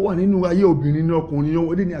wàhálà tó wà nínú ayé obìnrin ní ọkùnrin ní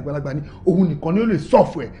ọmọdé ní àgbàlagbà ní òun nìkan ni ó lè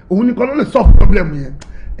sọ́ọ̀fù ẹ̀ òun nìkan ló lè sọ́ọ̀fù pọ́blẹ́mù yẹn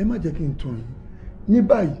ẹ má jẹ́ kí n tàn yín ní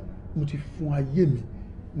báyìí mo ti fún ayé mi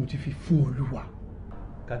mo ti fi fún Olúwa.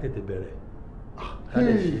 ká tètè bẹ̀rẹ̀ ká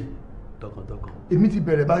lè ṣe tọkàntọkàn. èmi ti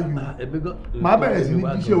bẹ̀rẹ̀ báyìí o màá bẹ̀rẹ̀ sí ní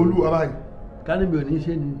iṣẹ́ Olúwa báyìí. ká ní mi ò ní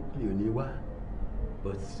ṣe ni mi ò ní wá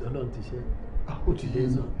but Ọlọ́run ti ṣe ó ti yé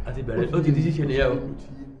mi àti bẹ̀rẹ̀ ó ti di ṣíṣe nìyẹn o.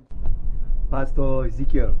 Pastor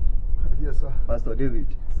Ezekiel. Yes, sir. Pastor David.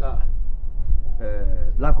 Sir.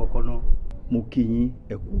 Lákọ̀ọ́kọ́ náà mo kí yín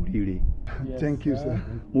ẹ kú oríire. Thank you, sir.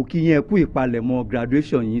 Mo kí yín ẹ kú ìpalẹ̀mọ́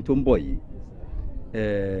graduation yín tó ń bọ̀ yìí.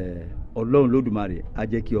 Ọlọ́run Lódùmarè á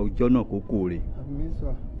jẹ́ kí ọjọ́ náà kó kóore. Àmín,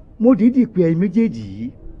 sir. Mo dìídì pé ẹ̀yin méjèèjì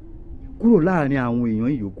yìí kúrò láàrin àwọn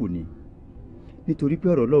èèyàn ìyókù ni nítorí pé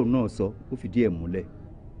ọ̀rọ̀ Ọlọ́run náà sọ ó fìdí ẹ̀ múlẹ̀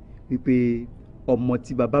wípé ọmọ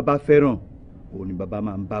tí bàbá bá fẹ́ràn òun ni bàbá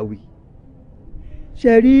máa ń bá wí.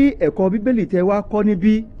 Ṣé rí ẹ̀kọ́ Bíbélì tẹ́ wá kọ́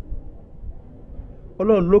níbí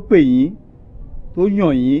Ọlọ́run ló pè yín tó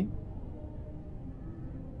yàn yín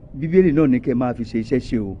Bíbélì náà ní kẹ́ máa fi ṣe iṣẹ́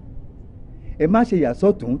ṣe o ẹ má ṣe yà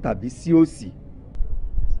sọ́tún tàbí sí òsì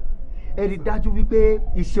ẹ rí dájú wípé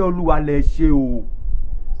iṣẹ́ Olúwa lẹ ṣe o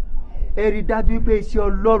ẹ rí dájú wípé iṣẹ́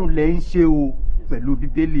Ọlọ́run lẹ ń ṣe o pẹ̀lú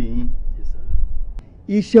Bíbélì yín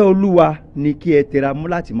iṣẹ́ Olúwa ni kí ẹ tẹra mọ́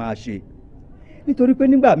láti máa ṣe nítorí pé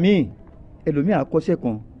nígbà míì ẹlòmíì àkọ́ṣẹ́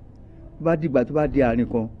kan tó bá dìgbà tó bá di àárín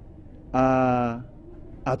kan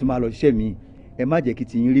a tún máa lọ ṣiṣẹ́ mi ẹ má jẹ́ kí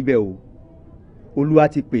tiyín rí bẹ́ẹ̀ o Olúwa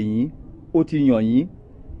ti pè yín ó ti yàn yín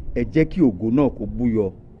ẹ jẹ́ kí ògo náà kó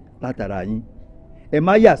búyọ látara yín ẹ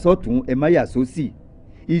má yà sọ́tún ẹ má yà sósì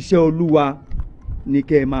iṣẹ́ Olúwa ni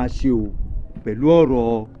kẹ́ ẹ máa ṣe o pẹ̀lú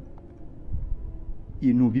ọ̀rọ̀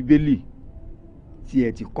inú Bíbélì tí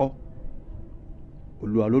ẹ ti kọ́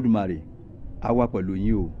Olúwa Olódùmarè á wà pẹ̀lú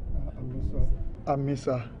yín o. Àmín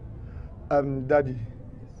sà dádì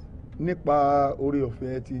nípa oore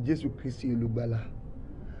ọ̀fẹ́ ti Jésù Kristi olùgbàlà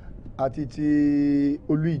àti ti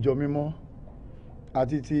olú ìjọ mímọ́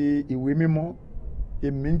àti ti ìwé mímọ́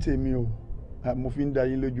èmi ń tèmi o mo fi ń dá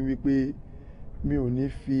yín lójú wípé mi ò ní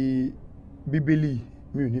fi Bíbélì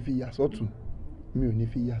mi ò ní fi yà sọ́tún mi ò ní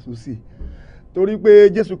fi yà sósì torí pé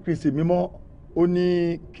Jésù Kristi mímọ́ ó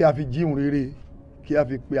ní kí a fi jíhun rere kí a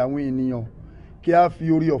fi pe àwọn ènìyàn kí a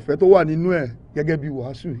fi oore ọ̀fẹ́ tó wà nínú ẹ̀ gẹ́gẹ́ bí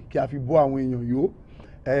wàásù kí a fi bọ́ àwọn èèyàn yó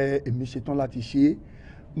èmi ṣetán láti ṣe é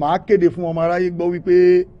màá kéde fún ọmọ aráyé gbọ́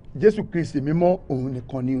wípé Jésù Kristi mímọ́ òun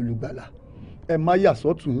nìkan ni olùgbàlà ẹ má yà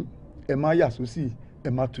sọ́tún ẹ má yà sósì ẹ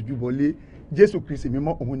má tójú bọlé Jésù Kristi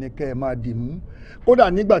mímọ́ òun ni kẹ́ ẹ máa dì mú kódà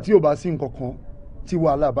nígbà tí ò bá sí nǹkan kan tí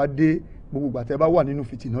wàhálà bá dé gbogbo ìgbà tẹ́ bá wà nínú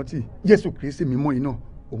fìtínátì Jésù Kristi mímọ́ yìí náà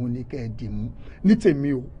òun ni kẹ́ ẹ dì mú ní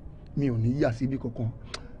tèmi o mi ò ní yà síbi kankan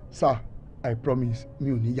sir I promise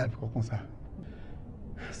mi ò ní yà bí kankan sir.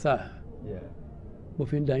 sir mo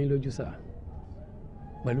fi ń dá yín lójú sir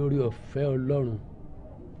pẹ̀lú oore ọ̀fẹ́ Ọlọ́run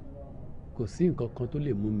kò sí nǹkan kan tó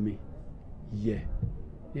lè mú mi yẹ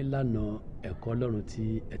nílànà ẹ̀kọ́ Ọlọ́run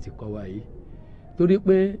tí ẹ ti kọ́ wa yìí torí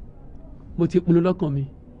pé mo ti pinnu lọ́kàn mi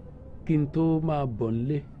kí n tó máa bọ̀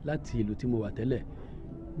nílé láti ìlú tí mo wà tẹ́lẹ̀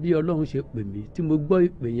bí Ọlọ́run ṣe pè mí tí mo gbọ́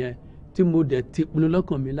ìpè yẹn tí mo dẹ̀ ti pinnu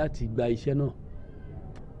lọ́kàn mi láti gba iṣẹ́ náà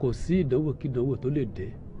kò sí ìdánwò kí ìdánwò tó lè dé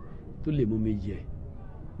tó lè mú mi yẹ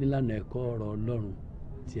nílànà ẹ̀kọ́ ọ̀rọ̀ Ọlọ́run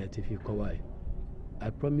tí ẹ ti fi kọ́ wa yìí I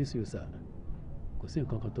promise you sir kò sí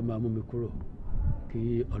nǹkan kan tó máa mú mi kúrò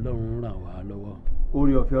kí Ọlọ́run ràn wá lọ́wọ́.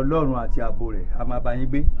 Oore ọ̀fẹ́ Ọlọ́run àti ààbò rẹ̀ a máa bá yín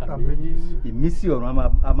gbé ìmísí ọ̀run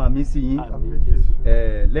a máa mí sí yín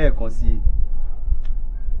lẹ́ẹ̀kan sí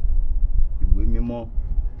ìwé mímọ́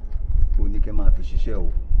oníkẹ́ máa fi ṣiṣẹ́ o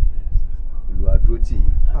Olúwa dúró tì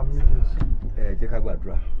yín jẹ́ ká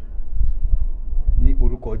gbàdúrà ní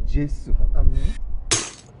orúkọ Jésù.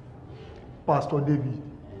 Pastor David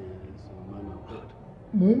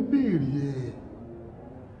mo ń béèrè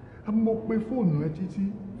mo pe fóònù ẹ títí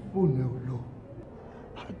fóònù ẹ ò lọ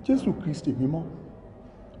Jésù Kristi mímọ́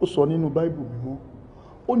ó sọ nínú Báíbù mímọ́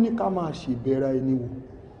ó ní ká máa ṣèbẹ̀rẹ̀ ẹni wò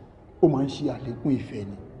ó máa ń ṣe àlékún ìfẹ́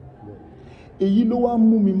ni èyí ló wá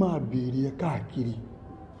mú mi máa béèrè ẹ káàkiri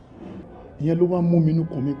ìyẹn ló wá mú mi inú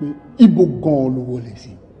kan mi pé ibo gan-an ló wọlé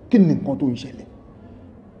sí kí ni nǹkan tó ń ṣẹlẹ̀.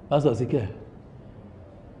 Pásítọ̀ Síkẹ̀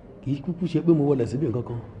kì í kúkú ṣe pé mo wọlé síbi nǹkan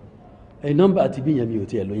kan ẹ̀yìn nọ́mbà àti bí yẹn mi ò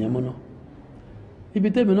tiẹ̀ lò yẹn mọ́ná ibi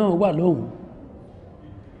tẹ́mi náà wà lọ́hùn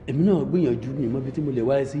èmi náà gbìyànjú mi mọ́ ibi tí mo lè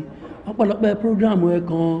wáyé sí ọ̀pọ̀lọpọ̀ prógráàmù ẹ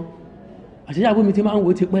kan àṣeyàwó mi ti máa ń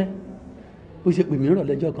wo tipẹ́ bó ṣe pè mí rọ̀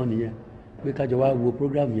lẹ́jọ́ kan nìyẹn pé kájọ wá wo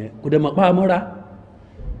program yẹn kò dẹ̀ mọ̀ pa á mọ́ra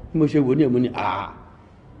bí mo ṣe wò ní ẹ̀mú ni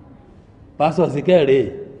pásọ̀ sí kẹ́rẹ̀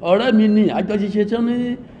ọ̀rẹ́ mi ní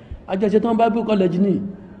àjọṣe tán Bible college ní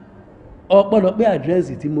ọ̀pọ̀lọpọ̀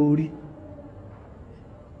àdírẹ́sì tí mo rí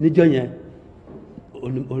níjọ́ yẹn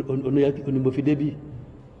òní mo fi débí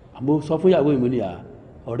àmọ́ sọ fún ìyàwó ìmú ni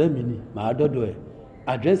ọ̀rẹ́ mi ní màá dọ́dọ̀ ẹ̀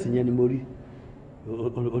àdírẹ́sì yẹn ni mo rí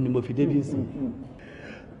òní mo fi débí sí.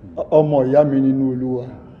 ọmọ ìyá mi nínú Olúwa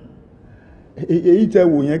èyí tẹ́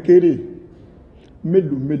wò yẹn kéré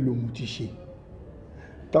mélòó mo ti ṣe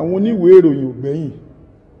tàwọn oníwèé ìròyìn ò gbẹ̀yìn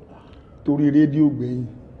torí rédíò gbẹ̀yìn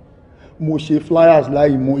mo ṣe flyers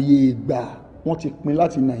láì mọye ìgbà wọ́n ti pín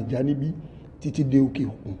láti Nàìjíríà níbí títí dé òkè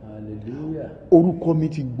òkun orúkọ mi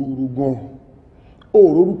ti gbòòrò gan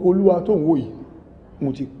orúkọ Olúwa tó ń wò yìí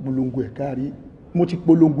mo ti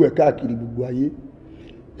polongo ẹ̀ káàkiri gbogbo ayé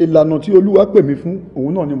ìlànà tí Olúwa pè mí fún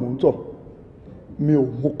òun náà ni mò ń tọ̀ mi ò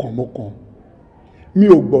mọ̀kànmọ́kàn mi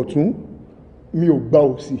ò gbọ̀tún mi ò gbà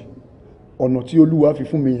òsì ọ̀nà tí Olúwa fi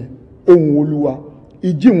fún mi yẹn ohun Olúwa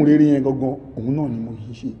ìjíhùn rere yẹn gangan òun náà ni mo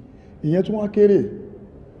yìí ṣe ìyẹn tún wá kéré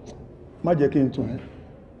má jẹ́ kí n tàn ẹ́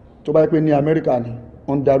tó bá yẹ pé ní Amẹ́ríkà ni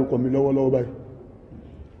wọ́n ń dárúkọ mi lọ́wọ́lọ́wọ́ báyìí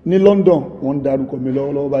ní London wọ́n ń dárúkọ mi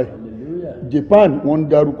lọ́wọ́lọ́wọ́ báyìí Japan wọ́n ń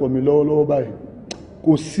dárúkọ mi lọ́wọ́lọ́wọ́ báyìí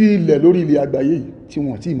kò sí ilẹ̀ lórí ilẹ̀ àgbáyé yìí tí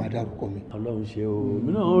wọ́n tí máa dárúkọ mi. Ọlọ́run ṣe o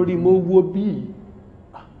mi náà rí mo wo bí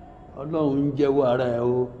Ọlọ́run ń jẹ́wọ́ ara ẹ̀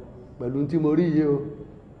o pẹ̀lú tí mo rí yìí o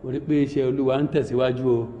orí pé iṣẹ́ Olúwa ń tẹ̀síwájú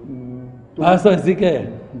o pásọ̀ síkẹ̀.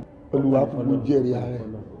 Olúwa kúkú jẹ́rìí ara ẹ̀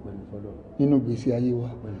nínú gbèsè ayé wa.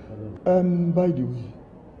 By the way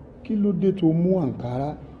kí ló dé tó mú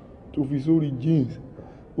àǹkárá tó fi sórí jeans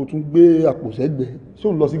o tún gbé àpò sẹ́gbẹ̀ẹ́ ṣó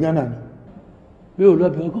ń lọ sí Ghana ni. mi ò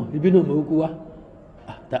lọ́bẹ̀ ọkàn ibi náà mo kú wá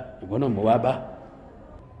ìwọ náà mo wá bá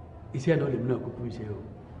iṣẹ́ náà lèmi náà kúkú ṣe o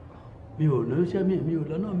mi ò lọ iṣẹ́ mi ò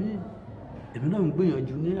lọ́nà mi èmi náà ń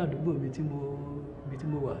gbìyànjú ní àdúgbò mi tí mo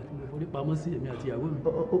wà tí mo forí pamọ́ sí èmi àti ìyàwó mi.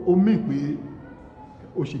 o mí pé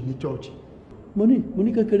o ṣì ní chọ́ọ̀chì. mo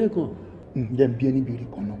ní kékeré kan. ǹjẹ́ bí ẹni bèrè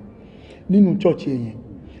kan náà nínú chọ́ọ̀chì ẹ̀yẹn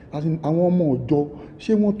àwọn ọmọ ọ̀jọ́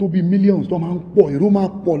ṣé wọ́n tó bí millions tó máa ń pọ̀ èrò máa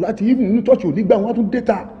pọ̀ láti even nínú chọ́ọ̀chì ò nígbà wọn á tún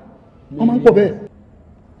dẹ́ta wọ́n máa ń pọ̀ bẹ́ẹ̀.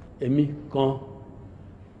 èmi kan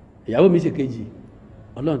ìyàwó mi ṣe kejì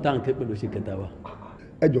Ọlọ́run táwọn ké pẹ̀lú ṣe kẹta wa.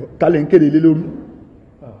 ẹjọ́ ta lẹ̀ ń kéde lé lórí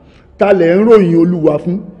ta lẹ̀ ń ròyìn Olúwa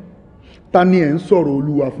fún ta ni ẹ̀ ń sọ̀rọ̀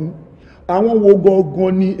Olúwa fún àwọn wo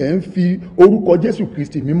gangan ni ẹ̀ ń fi orúkọ Jésù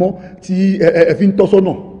Kristi mímọ́ tí ẹ fi ń tọ́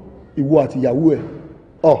sọ́nà ìwọ àti ìyàwó ẹ̀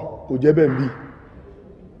kò jẹ́ bẹ́ẹ̀ bí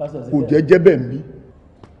kò jẹ́ bẹ́ẹ̀ bí.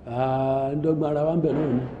 dọ́gba ara wa ń bẹ̀ náà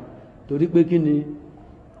ni torí pé kí ni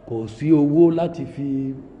kò sí owó láti fi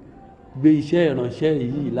gbé iṣẹ́ ìránṣẹ́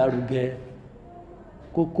yìí lárugẹ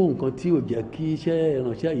kókó nǹkan tí ò jẹ́ kí iṣẹ́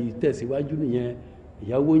ìránṣẹ́ yìí tẹ̀síwájú nìyẹn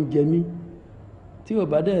ìyàwó ń jẹ mí tí ò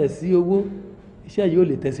bá dẹ̀ sí owó iṣẹ́ yìí ò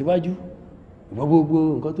lè tẹ̀síwájú ìwọ gbogbo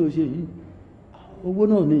nǹkan tó ṣe yìí owó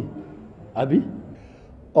náà ni àbí.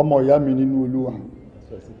 ọmọ ìyá mi nínú Olúwa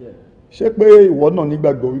ṣé pé ìwọ náà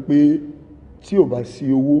nígbàgbọ́ wípé tí ò bá sí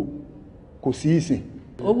owó kò sí ìsìn.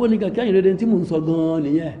 owó ní kàkẹ́ ìrere tí mò ń sọ gan-an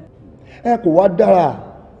nìyẹn. ẹ kò wá dára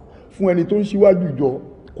fún ẹni tó ń ṣíwájú ìjọ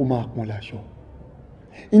kó máa pọn láṣọ.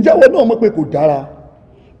 ǹjẹ́ ìwọ náà mọ̀ pé kò dára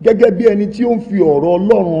gẹ́gẹ́ bí ẹni tí ó ń fi ọ̀rọ̀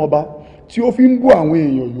Ọlọ́run ọba tí ó fi ń bú àwọn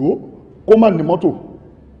èèyàn yó kó má ní mọ́tò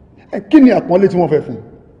kí ni àpọ́nlé tí wọ́n fẹ́ fún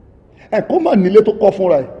kó má nílé tó kọ́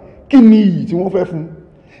fúnra ẹ̀ kí ni iyì tí wọ́n fẹ́ fún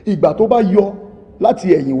ìgbà tó bá yọ láti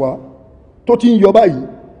ẹ̀yìn wá tó ti ń yọ báyìí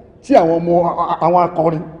tí àwọn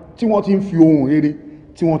akọrin tí wọ́n ti ń fi ohun rere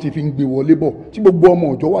tí wọ́n ti fi ń gbé wọlé bọ̀ tí gbogbo ọmọ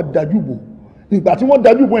ọ̀jọ́ wá dájú bò nígbà tí wọ́n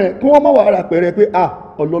dájú bò yẹn kí wọ́n má wà ara pẹ̀rẹ̀ pé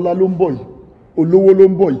ọlọ́lá ló ń bọ̀ yìí olówó ló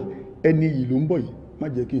ń bọ̀ yìí ẹni yìí ló ń bọ̀ yìí má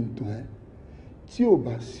jẹ́ kí n tàn ẹ́ tí ò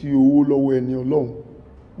bá sí owó lọ́wọ́ ẹni Ọlọ́run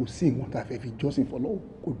kò sí ìwọ̀n tá a fẹ́ fi jọ́sìn fọlọ́run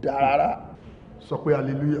kò dáa rárá. sọ pé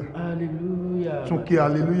hallelujah. hallelujah. tún kí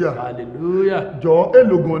hallelujah. hallelujah. jọ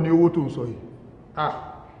èlò gan ni owó tó ń sọ yìí.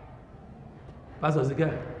 pásọ̀ sí kẹ́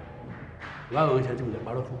báwo ń ṣe tí mo lè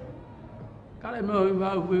parọ́ fún kárẹ̀ náà bá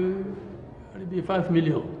gbé rí bí 5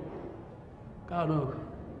 million káà náà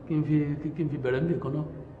kí n fi bẹ̀rẹ̀ nílé kan náà.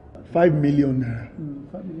 5 million naira.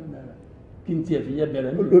 5 million naira kí n tiẹ̀ fi yẹ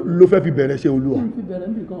bẹ̀rẹ̀ nílé. ló fẹ́ fi bẹ̀rẹ̀ ṣe Olúwa. kí n fi bẹ̀rẹ̀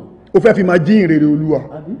nílé kan. ó fẹ́ fi máa jíyìn rere Olúwa.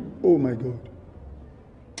 àbí. oh my God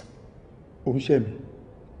òun ṣẹ́ mi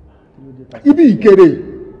ibi ìkéré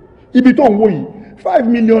ibi tó ń wò yìí 5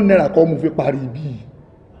 million naira kọ́ mo fi parí ibi yìí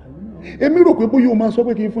èmi rò pé bóyá o máa sọ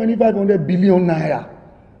pé kí n fún ẹ ní 500 billion naira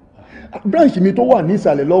branch mi tó wà ní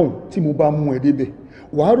ìsàlẹ̀ lọ́hùn tí mo bá mú ẹ débẹ̀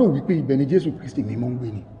wàá rò wípé ibẹ̀ ni Jésù Kristi mímọ́ ń gbé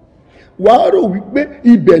ni wàá rò wípé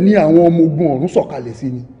ibẹ̀ ni àwọn ọmọ ogun ọ̀run sọ̀kalẹ̀ sí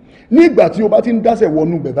ni nígbà tí o bá ti ń dásẹ̀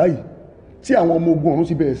wọnú bẹ̀ báyìí tí àwọn ọmọ ogun ọ̀run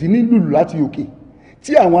ti bẹ̀rẹ̀ sí ní lùlù láti òkè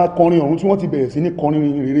tí àwọn akọrin ọ̀run tí wọ́n ti bẹ̀rẹ̀ sí ní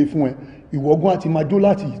kọrin rere fún ẹ ìwọ́gún àti máa jó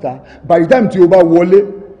láti ìta by the time tí o bá wọlé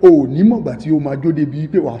o ò ní mọ̀gbà tí o máa jó débi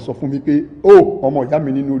pé wàá sọ fún mi pé o ọmọ ìyá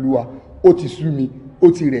mi nínú Olúwa ó ti sú mi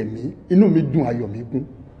ó ti rẹ̀ mí inú mi dùn ayọ̀ mi kún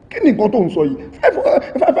kí ni nǹkan tó ń sọ yìí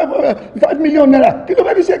 5 million naira kí ló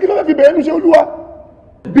fẹ́ fi ṣe kí ló fẹ́ fi bẹ̀rẹ̀ ní ṣe Olúwa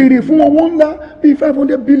béèrè fún owó ńlá bíi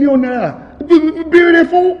 500 billion naira béèrè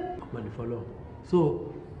fún. ọmọdéfọlọ so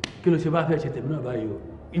kí ló ṣe bá fẹ́ ṣe tèmi náà báyìí o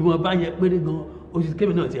ìwọ̀n bá yẹ péré gan oṣù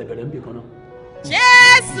kébì náà ti ẹ̀bẹ̀rẹ̀ níbì kan náà.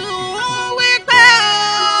 Jésù wípé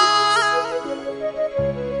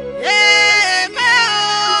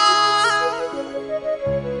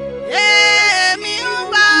èmi ń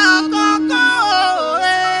bá ọ̀kọ̀ọ̀kan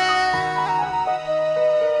òwe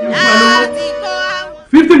láti kọ́ àwọn.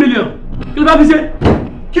 50 million kí ló bá fi ṣe.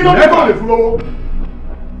 kí ló dé tó lè fún lówó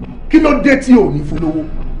kí ló dé tí ò ní fún lówó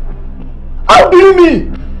how do you mean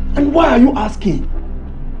and why are you asking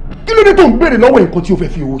kí ló dé tó ń béèrè lọ́wọ́ nǹkan tí o fẹ́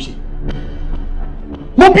fi owó ṣe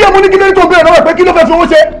mo bí ọmọ ní kí ló dé tó ń béèrè lọ́wọ́ pé kí ló fẹ́ fi owó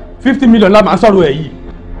ṣe. 50 million la máa sọ̀rọ̀ ẹ̀ yìí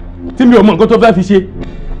tí mi ò mọ nǹkan tó fẹ́ fi ṣe.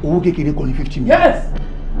 owó kékeré kọ́ ni 50 million. yes.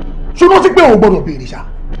 ṣùgbọ́n sí pé o gbọ́dọ̀ béèrè ṣá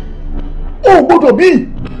o gbọ́dọ̀ bí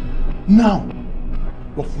now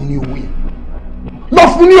lọ fún ní owó yẹn lọ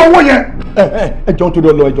fún ní owó yẹn. ẹ jọ̀ọ́ nítorí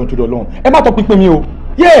Ọlọ́run ẹ jọ̀ọ́ nítorí Ọlọ́run ẹ má tọ́ pínpín mi o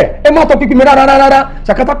ẹ má tọ́ pínpín mi rárá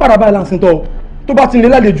ṣàkátà pàrà báyìí láǹsìn tọ́ tó bá ti lè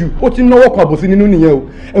lálejò ó ti náwó kan àbòsí nínú nìyẹn o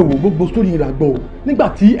ẹ wò gbogbo sórí yìí la gbọ́ o nígbà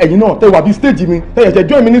tí ẹ̀yin náà tẹ wà bí stage mi tẹ ẹ̀jẹ̀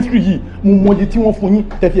join ministry yìí mo mọyì tí wọ́n fún yín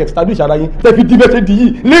tẹ fi establish ara yín tẹ fi dibẹ́tẹ̀ di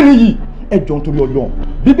yìí lẹ́nu yìí ẹ jọ̀ọ́ nítorí Ọlọ́run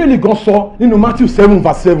bíbélì gan sọ nínú Matthew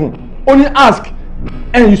 7:7 ó ní ask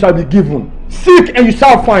and you shall be given seek and you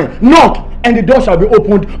shall find knock and the door shall be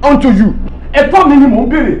opened unto you. ẹ̀tọ́ mi ni mò ń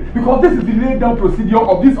béèrè because this is the laid down procedure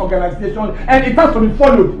of this organization and it has to be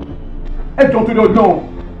followed. ẹ jọ̀ọ́ nítorí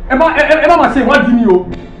Ọlọ́run ẹ má máa ṣe ìwádìí mi o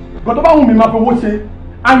gbọ́dọ̀ bá wù mí máa fowó ṣe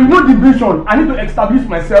and you know the vision I need to establish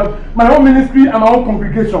myself my own ministry and my own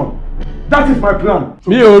congregation that is my plan.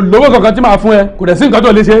 mi ò lówó kankan tí màá fún ẹ kò dẹ̀ sí nǹkan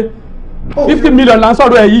tó lè ṣe 50 million là ń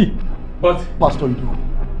sọ̀rọ̀ ẹ yìí. but pastor Ido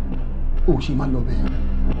o ṣe máa lọ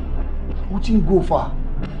bẹ́ẹ̀ o ti ń go far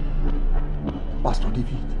pastor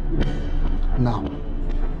David now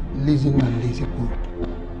listen and listen good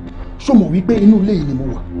ṣó mọ̀ wípé inú ilé yìí ni mo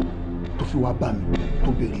wà tó fi wá bá mi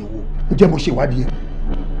tó béèrè owó ǹjẹ́ mo ṣe ìwádìí ẹ̀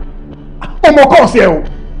ọmọ kan ọ̀sẹ̀ o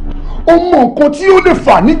ọmọ nǹkan tí ó lè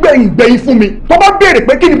fà nígbẹ̀yìn fún mi tó bá béèrè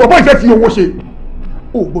pé kí ni bàbá ìfẹ́ fi owó ṣe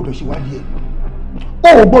o ò gbọ́dọ̀ ṣe ìwádìí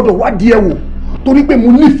ẹ̀ o ò gbọ́dọ̀ wádìí ẹ̀ wò torí pé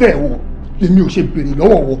mo nífẹ̀ẹ́ wọ lèmi ò ṣe béèrè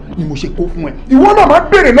lọ́wọ́ wọ ni mo ṣe kó fún ẹ ìwọ náà máa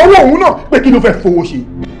béèrè lọ́wọ́ òun náà pé kí ló fẹ́ fowó ṣe.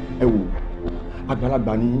 ẹ wò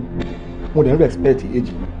àgbàlagbà ni mo dẹ̀ ń respect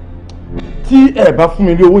age mi tí ẹ bá fún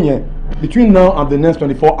mi ní owó yẹn between now and the next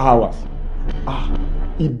 24 hours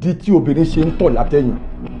ìdí tí obìnrin ṣe ń tọ̀ látẹ̀yìn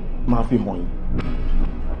máa fi hàn yín.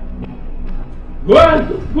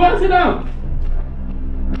 go on sit down.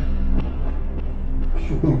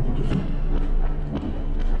 ṣùgbọ́n nǹkan tó sọ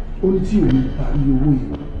ó ní tí òun parí owó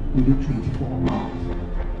yẹn nílé 24 hours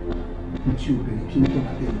ní tí obìnrin ṣe ń tọ̀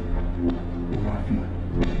látẹ̀yìn òun máa fi hàn.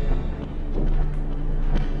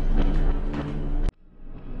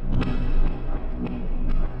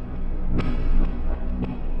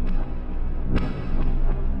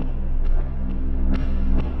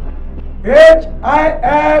 HIF High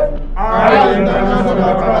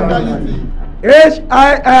International Fraternity. HIF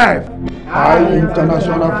High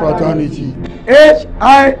International Fraternity. HIF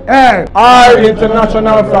High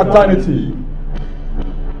International Fraternity.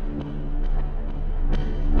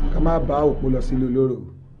 Ká má bá òpó lọ sí lólóró.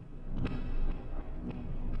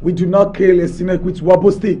 We do not kill a snake with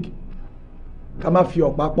wobble stick. Ká má fi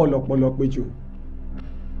ọ̀pá pọ̀lọpọ̀lọ péjọ.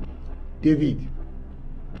 David,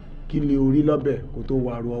 kí lè orí lọ́bẹ̀ kó tó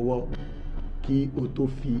wàrú ọwọ́ kí o tó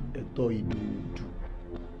fi ẹ̀tọ́ Ìdòwú dù.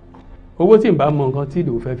 owó tí n bá mọ nǹkan tí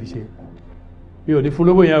Ìdòwú fẹ́ fi ṣe mi ò ní fún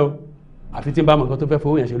lówó yẹn o àfi tí n bá mọ nǹkan tó fẹ́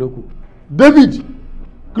fowó yẹn ṣe ló kù. David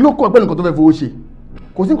kí ló kọ́ ẹ pẹ̀lú nǹkan tó fẹ́ fowó ṣe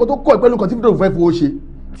kò sí nǹkan tó kọ́ ẹ pẹ̀lú nǹkan tí Ìdòwú fẹ́ fowó ṣe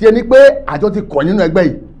tí ẹni pé àjọ ti kọ̀ nínú ẹgbẹ́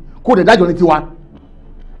yìí kó dẹ̀ dájọ́ ní tiwa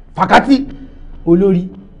fàkátì. olórí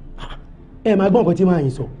ẹ máa gbọ́ nǹkan tí máa yín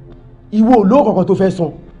sọ ìwọ olówó kankan tó fẹ́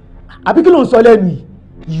san àbí kí ló ń sọ lẹ́nu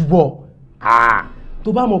yìí ìwọ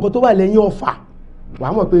tó bá mọ nǹkan tó wà lẹ́yìn ọ̀fà wà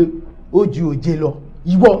á mọ̀ pé ó ju òjé lọ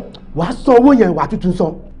ìwọ wà á san owó yẹn wà á tuntun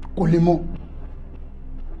san. kò lè mọ̀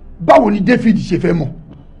báwo ni David ṣe fẹ́ mọ̀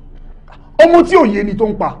ọmọ tí ò yé ni tó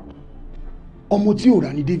ń pa ọmọ tí ò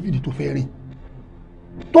rà ní David tó fẹ́ rìn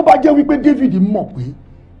tó bá jẹ́ wípé David mọ̀ pé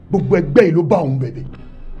gbogbo ẹgbẹ́ yìí ló bá òun bẹ̀bẹ̀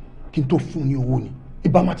kí n tó fún ní owó ni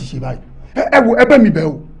ibà má ti ṣe báyìí ẹ wo ẹ bẹ̀ mi bẹ̀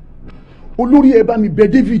o olórí ẹ bá mi bẹ̀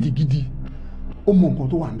David gidi ó mọ nǹkan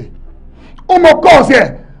tó wà ń bẹ̀ ó mọ kọ́ọ̀sì ẹ̀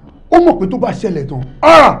ó mọ̀ pé tó bá ṣẹlẹ̀ tán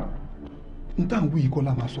n tá à ń wí ikọ́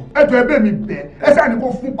la máa sọ. ẹjọ́ ẹbẹ̀ mi bẹ̀ ẹ sáà ní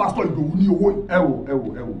kó fún pásítọ̀ Ìdòwú ní owó. ẹ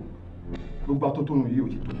wò gbogbo atótónu yìí ò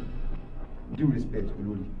ti tó due respect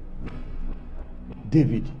olórí.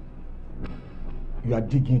 David, you are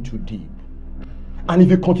digging too deep, and if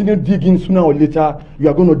you continue digging, sooner or later you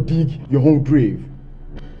are gonna dig your own grave.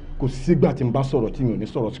 Kò sígbà tí n bá sọ̀rọ̀ tí mi ò ní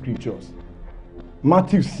sọ̀rọ̀ scriptures.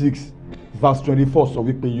 Matthew 6 verse 24 sọ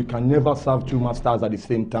wípé you can never serve two masters at the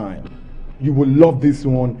same time. You will love this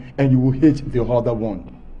one and you will hate the other one.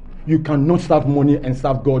 You cannot serve money and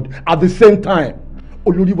serve God at the same time.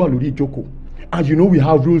 Olórí wà lórí ìjókòó, and you know we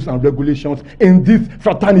have rules and regulations in this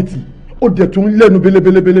fraternity. Ó dẹ̀ tún lẹ́nu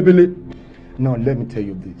belebelebelebele. Now let me tell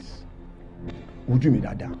you this. Ojú mi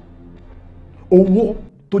dáadáa. Owó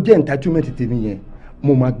tó jẹ́ entitlement tèmi yẹn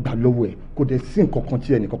mo máa gbà lọ́wọ́ ẹ̀ kò dẹ̀ sí nǹkan kan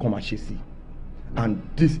tí ẹnì kankan máa ṣe sí. And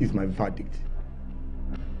this is my verdict.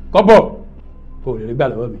 Kọ́bọ̀ kò lè gbà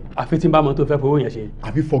lọ́wọ́ mi àfi tí n bá mọ tó fẹ́ fowó yẹn ṣe.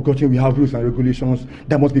 Have you forgotten we have rules and regulations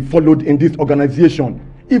that must be followed in this organization?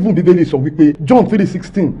 Even Bíbélì sọ wípé John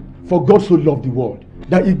 3:16, for God so loved the world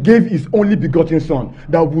that he gave his only begotten son,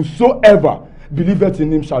 that whosoever believeth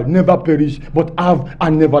in him shall never perish but have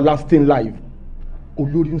an everlasting life.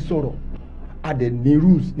 Olórí ń sọ̀rọ̀ a dẹ̀ ní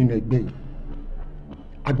rules nínú ẹgbẹ́ yìí.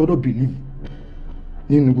 A gbọ́dọ̀ believe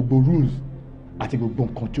nínú gbogbo rules àti gbogbo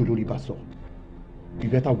nǹkan tí olórí bá sọ. You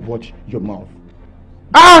better watch your mouth.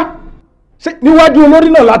 Ṣé níwájú olórí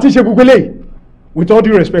náà láti ṣe gbogbo eléyìí? With all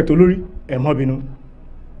due respect olórí ẹ má bínú.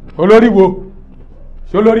 Olórí wo?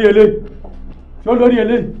 Ṣé olórí eléyìí? Ṣé olórí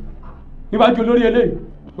eléyìí? Níwájú olórí eléyìí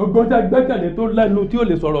gbogbo tí a gbẹ́kẹ̀lé tó lẹ́nu tí ó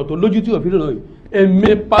lè sọ̀rọ̀ tó lójú tí òfin lónìí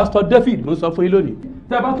èmi Pastor David mo sọ fún yín lónìí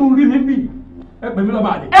tẹ́ ẹ bá tún rí mi bí ẹ pè mí lọ́ba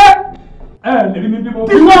àlè. Ẹ lè rí mi bí mo.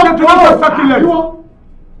 Ìwọ tó ń sọ kílẹ̀.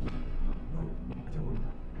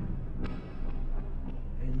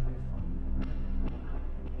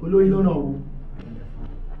 Olórí ló ràn wò.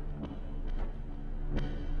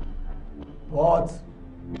 But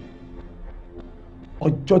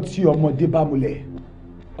ọjọ́ tí ọmọdé bá múlẹ̀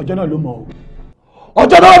ọjọ́ náà ló mọ̀ o.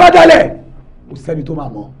 Ọjọ́ náà bá dálẹ̀ kò sẹ́ni tó máa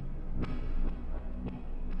mọ̀.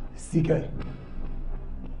 Síkẹ̀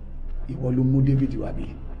ìwọ ló mú David wá bí.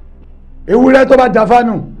 Ewúrẹ́ tó bá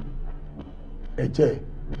jafánù ẹ̀jẹ̀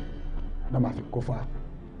náà máa fi kó fa.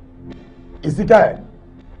 Síkẹ̀.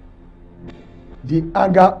 The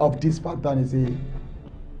anger of this fraternity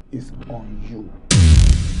is on you.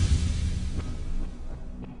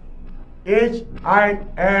 HIFI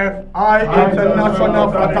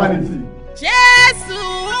International Fraternity. Jésù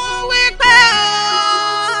wípé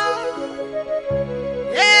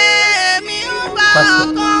èmi ń bá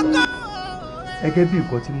ọkọ̀ọ̀kan. Gẹ́gẹ́ bí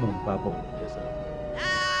nǹkan tí mò ń bá bọ̀,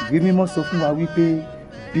 ìwé mímọ́ sọ fún wa wípé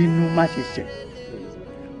bínú má ṣe ṣẹ̀,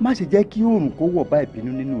 má ṣe jẹ́ kí oòrùn kó wọ̀ bá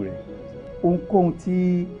ìbínú nínú rẹ̀. Ohunkóhun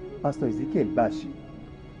tí Pastor Ezekiel bá ṣe,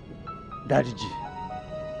 dáríjì,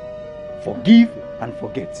 forgive and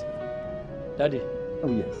forget. Daddy. Oh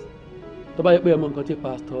yes. Tó bá yẹ pé ọmọ nǹkan tí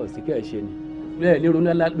Pastor Ezekiel ṣe ni bẹ́ẹ̀ ní ronú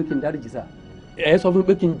ẹlá pé kí n dáríjì sá ẹ sọ fún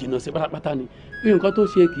pé kí n jìnnà sí pátápátá ni bí nǹkan tó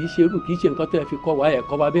ṣe kì í ṣe irú kì í ṣe nǹkan tó ẹ fi kọ́ wa ẹ̀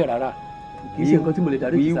kọ́ wa bẹ́ẹ̀ rárá kì í ṣe nǹkan tí mo lè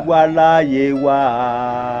dáríjì sá. Wíwá láàyè wá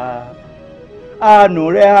àánú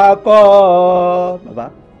rẹ̀ á kọ́ bàbá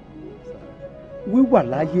wíwà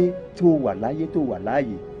láyé tó wà láyé tó wà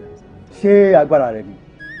láàyè ṣé agbára rẹ̀ ni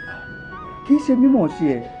kì í ṣe mímọ̀ ṣe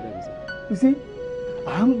ẹ̀ you see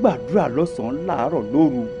à ń gbàdúrà lọ́sàn-án láàárọ̀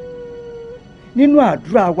lóru nínú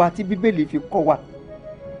àdúrà wa tí Bíbélì fi kọ́ wa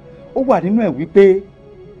ó wà nínú ẹ̀ wípé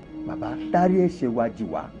bàbá dárí ẹ̀ṣẹ̀ wa jì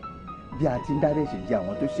wá bí a ti ń dárí ẹ̀ṣẹ̀ jì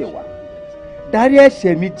àwọn tó ṣẹ̀ wá dárí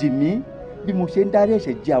ẹ̀ṣẹ̀ mi jì mí bí mo ṣe ń dárí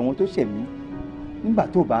ẹ̀ṣẹ̀ jì àwọn tó ṣẹ̀ mí nígbà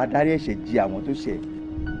tó bá dárí ẹ̀ṣẹ̀ jì àwọn tó ṣẹ̀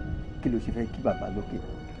kí ló ṣe fẹ́ kí bàbá lókè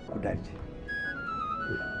kó dáríjì.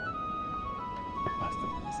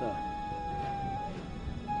 Pastor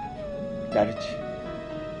dáríjì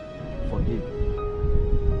forgive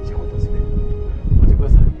ṣe kò tó sílẹ̀ Mo ti gbọ́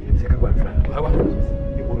sá. ṣe ká gbàdúrà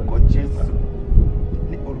ní orúkọ Jésù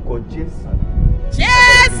ní orúkọ Jésù.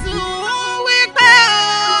 Jésù wípé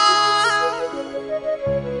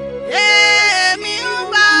èmi ń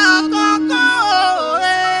bá ọkọ̀ọ̀kan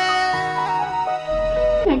òwe.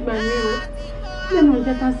 Ẹ gbà mí o, lẹ́nu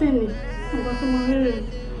ìjẹta sẹ́ni, nǹkan tí mo rí rẹ̀,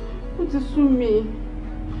 ó ti sú mi.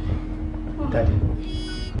 Dádì,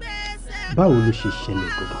 báwo ló ṣe ṣẹlẹ̀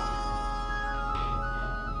gangan?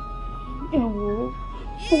 Ẹ wò ó,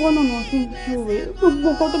 ọwọ́ náà lọ sí júwe, gbogbo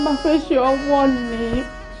nǹkan tó bá fẹ́ ṣe ọwọ́ ni.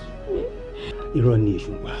 Irọ́ ni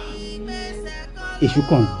èṣù pa. Èṣù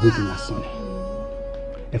kan gbójú lásán ni.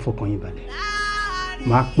 Ẹ fọkàn yín balẹ̀.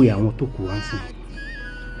 Màá pe àwọn tó kù wá sí.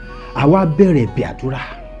 Àwa bẹ̀rẹ̀ bí àdúrà.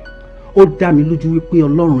 Ó dá mi lójú wípé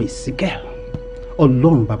Ọlọ́run Ezekiel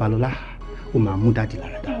Ọlọ́run Babalọ́lá ó máa mú dáàdì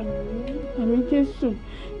lára dá. Àmín Jésù.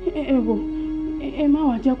 Ẹ wò ẹ má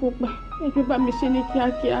wá jẹ́ kó pẹ́ ẹ fi bá mi ṣe ní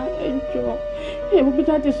kíákíá ẹ jọ̀ọ́ ẹ wo bí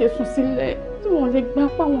dáàdì ṣe sùn sílẹ̀ tí wọ́n lè gbá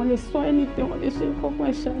pa wọ́n lè sọ anything wọ́n lè ṣe kọ́kọ́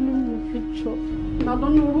ẹ ṣàánú mi fi jọ. ìgbàdàn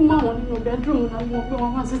ní orú mọ́ àwọn nínú bedroom náà wọ́n pé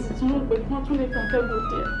wọ́n wá sí ti tún wọ́n pé wọ́n tún lè fẹ́ kẹ́gùn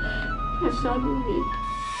díẹ̀ ẹ ṣàánú mi.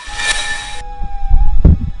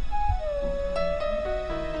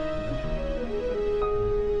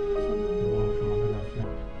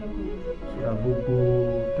 Gbogbo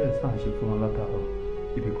test náà ṣe fún wọn látàárọ̀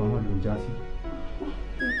ibì kan náà ló ń já sí.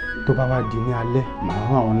 Tó bá wá di ní alẹ́ màá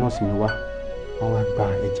rán àwọn nọ́ọ̀sì mi wá wọ́n wá gba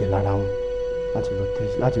ẹ̀jẹ̀ lára wọn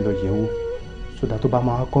láti lọ yẹ̀ wò so that tó bá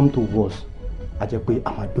máa come to worse a jẹ́ pé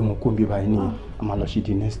àwọn àgbẹ̀ wọn kò ń bí báyìí nìyẹn a máa lọ ṣe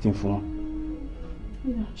the next thing fún wọn.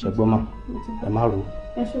 Ṣẹ́gbọ́n mà ẹ má rò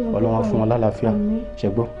Ọlọ́run fún wọn lálàáfíà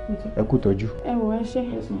ṣẹ́gbọ́n ẹ kú tọ́jú. Ẹ wò ẹ ṣé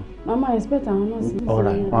màmá expect àwọn nọ́ọ̀sì.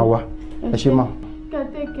 Ọ̀rà wọn á wá ẹ ṣé mà.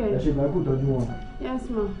 Kẹ́tẹ́kẹ́. Ẹ ṣe máa kú tọ́jú wọn. Yes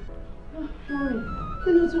ma. Kí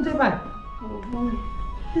ló tún dé báyìí?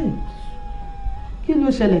 Kí ló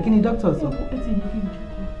ṣẹlẹ̀? Kí ni dókítà sọ? Ó ti ní kí n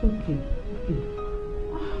jókòó. Okay.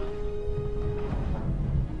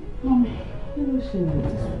 Mọ́mi, kí ló ṣẹlẹ̀?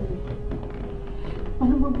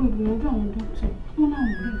 Pẹ̀lú gbogbo ìgbìyànjú àwọn dókítà, wọ́n náà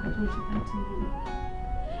wọ́n rí nǹkan tó ń ṣe láti rí.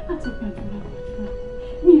 Láti gbàdúrà.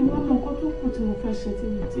 Mi ìwà mọ nǹkan tó kù tí mo fẹ́ ṣe tí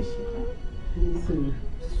mo ti ṣe.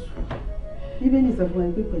 Bíbélì sọ fún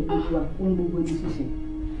ẹ pé pẹ̀lú ìwà ohun gbogbo ní ṣíṣe.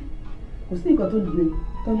 Kò sí nǹkan tó le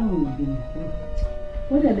tọ́lọ́run ìgbìmọ̀.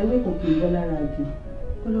 Wọ́n dẹ̀ lẹ́wọ́ èkó kì í bọ́ lára igi.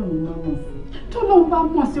 Tọ́lọ́run máa mọ̀ sí. Tọ́lọ́run bá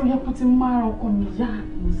mọ̀ sí oyè kan ti máa ra ọkọ mi yá.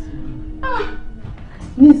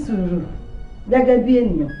 Ní sùúrù, gẹ́gẹ́ bí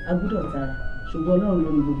ènìyàn, a gbọ́dọ̀ tara. Ṣùgbọ́n Ọlọ́run ló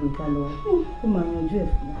ní gbogbo ìta lọ́wọ́. Ó máa yanjú ẹ̀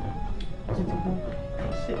fún wa. Títí bọ́.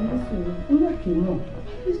 Ṣé ní sùúrù? Ẹ má kì í mọ̀.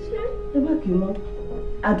 Ẹ má kì í mọ̀.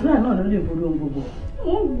 Àdúrà náà ló lè borí ohun gbogbo.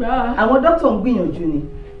 Àwọn dókítà ń gbìyànjú ni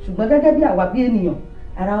ṣùgbọ́n gẹ́gẹ́ bí àwa bí ènìyàn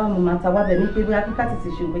ara wa mo máa ta wá bẹ̀ ní pé bóyá kíkà ti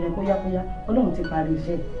ṣe nǹkan yẹn kóyákóyá Ọlọ́run ti parí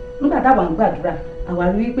iṣẹ́ nígbà táwa ń gbàdúrà àwa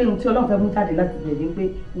rí wípé ohun tí Ọlọ́run fẹ́ mú jáde láti bẹ̀ ni pé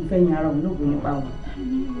mo fẹ́ yan ara òun lóògùn nípa wọn.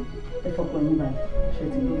 Ẹ fọkàn yín balẹ̀ ṣe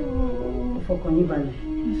ti lọ ẹ fọkàn yín balẹ̀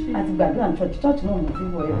àti gbàdúrà ní church náà mo ti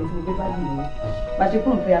wọ ẹ̀rọ tí mo gbé bá dì lọ bá ṣe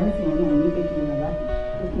kúrò pé amísìn yẹn náà ní pé kí n yàrá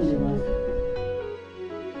ó kí n lè wá sí.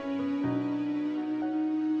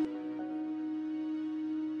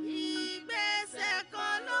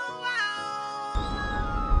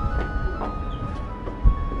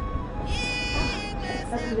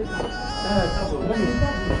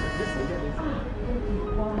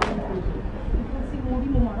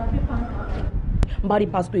 Mbari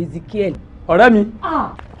Pastor Ezekiel. Ọ̀rẹ́ mi.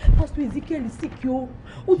 Pastor Ezekiel sick o.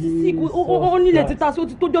 Ó ti sick ó nílẹ̀ títa sí ó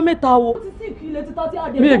ti tójọ́ mẹ́ta o. Ó ti sick ilẹ̀ títa tí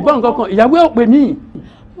adé. Mi ì gbọ́ nǹkan kan ìyàwó ẹ̀ pè mí.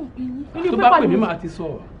 Tó bá pè mí máa ti sọ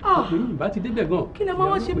pè mí ìbá ti débẹ̀ gan. Kí lẹ máa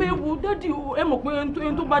wá ṣe bẹ́ẹ̀ wo dádì ẹ mọ̀ pé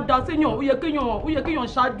ẹni tó bá da séèyàn ó yẹ kéèyàn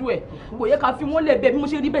ṣáájú ẹ̀ kò yẹ ká fi wọ́n lẹ̀ bẹ́ẹ̀ bí mo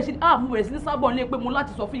ṣe rí bẹ́ẹ̀ ṣe mo bẹ̀rẹ̀ sí ní sábọ̀ ní pé mo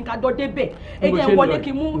láti sọ fún yín ká jọ débẹ̀ ẹ jẹ́ wọlé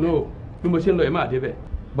kí n mú. No bí mo ṣe ń lọ ẹ máa débẹ̀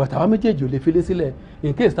but àwọn méjèèjì ò lè fi lé sílẹ̀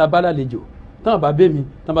in case tá a bá lálejò táwọn bá bẹ́ mi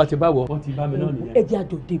táwọn bá ti bá wọ̀ wọ́n ti bá mi náà nìyẹn. ẹ jẹ́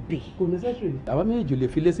àjọ débẹ̀. kò necessary àwọn méjèèjì ò lè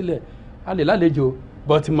fi lé sílẹ̀ a lè lálejò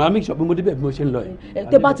but màá make sure pé mo débẹ̀ bí mo ṣe ń lọ yìí.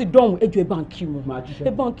 tẹ bá ti dọ̀hùn ẹ jọ̀ọ́ ẹ bá ń kí wọn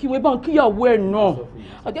ẹ bá ń kí wọn ẹ bá ń kíyàwó ẹ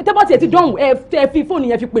náà tẹ bá tiẹ̀ ti dọ̀hùn ẹ fi fóònù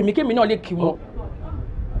yẹn fi pè mí kémi náà lè kí wọn.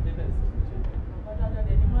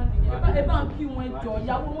 ẹ bá ń kí wọn ẹ jọ̀ọ́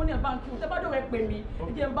ìyàwó wọn ni ẹ bá ń kí wọn tẹ bá dọ̀wọ́ ẹ pè mí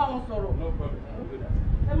ẹ jẹ́ ń bá wọn sọ̀rọ̀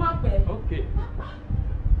ẹ má pẹ́.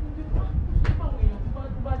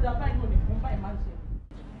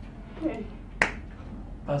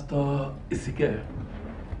 Pastor Ezekiel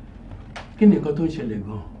kí ni nǹkan tó ń ṣẹlẹ̀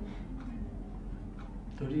gan-an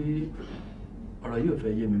torí ọ̀rọ̀ yóò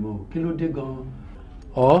fẹ́ yé mi mọ́ o kí ló dé gan-an.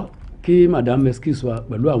 ọ kí madam excuse wa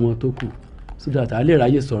pẹ̀lú àwọn tó kù so that a lè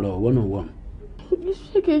ráyè sọ̀rọ̀ one on one.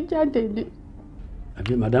 ṣé kì í jáde ni.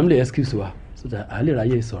 àbí madam lè excuse wa so that a lè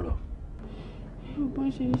ráyè sọ̀rọ̀. bó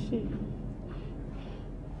ṣe ń ṣe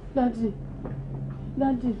dádì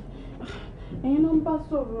ẹ̀yin náà ń bá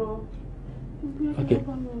sọ̀rọ̀. ok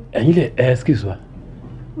ẹ̀yin lè excuse wa.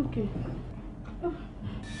 ok.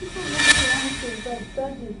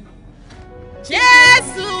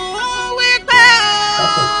 Jésù wípé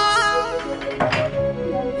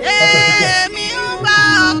èmi ń bá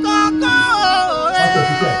ọ̀kọ̀ọ̀kan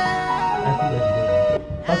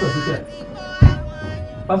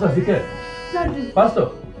Pastor Ezekiel. Pastor.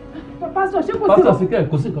 Pastor ṣé kò sí. Pastor Ezekiel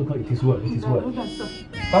kò sí kankan it is well.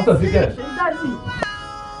 Pastor Ezekiel.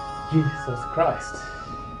 Jesus Christ.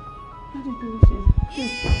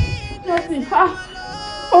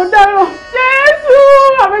 Ọ̀daràn Jésù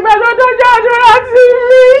àmìgbàdo tó jẹ́ àdúrà sí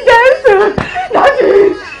mi Jésù dádì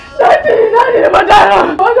ọ̀daràn.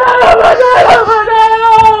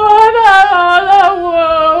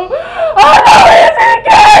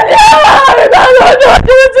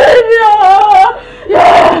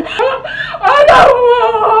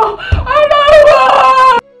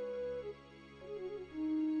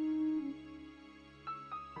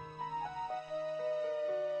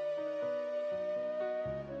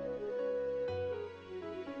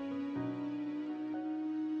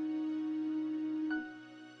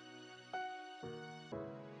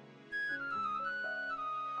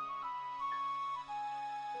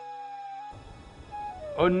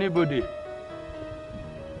 oníbodè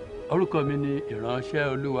orúkọ mi ni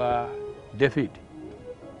ìránṣẹ́ olúwa David.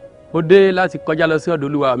 Mo dé láti kọjá lọ sí ọ̀dọ̀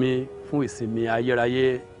olúwa mi fún ìsinmi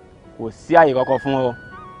ayérayé. Kò sí àyè kankan fún ọ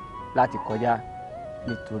láti kọjá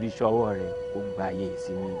nítorí ṣọwọ́ rẹ ó gba àyè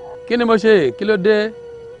ìsinmi. Kí ni mo ṣe? Kí ló dé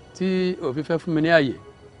tí o fi fẹ́ fún mi ní àyè?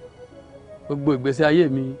 Gbogbo ìgbésí ayé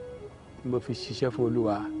mi mo fi ṣiṣẹ́ fún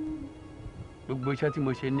olúwa. Gbogbo iṣẹ́ tí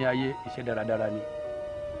mo ṣe ní ayé iṣẹ́ dáradára ni.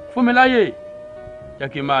 Fún mi láyè jẹ́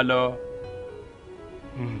kí n máa lọ.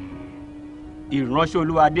 Ìránṣẹ́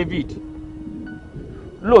olúwa David,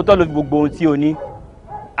 lóòótọ́ ló fi gbogbo ohun tí o ní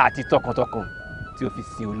àti tọkàntọkàn tí o fi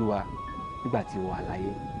sin olúwa nígbà tí o wà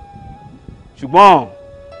láyé. Ṣùgbọ́n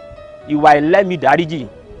ìwà ìlẹ́mìídáríjì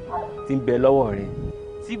tí ń bẹ lọ́wọ́ rẹ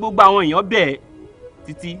tí gbogbo àwọn èèyàn bẹ̀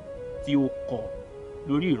títí tí o kọ̀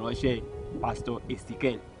lórí ìránṣẹ́ Pastor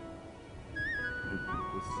Ezekiel.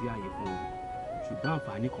 Kò sí àyè fún ọ, ṣùgbọ́n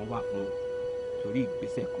àǹfààní kan wà fún ọ torí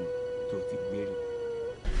ìgbésẹ̀ kan tó ti gbé rí.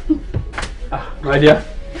 My dear,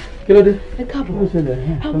 kí ló dé? Ẹ káàbọ̀.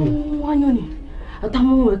 Àwọn wáyán ni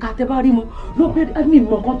àtàwọn ohun ẹ̀ka tẹ bá rí mu ló pé mi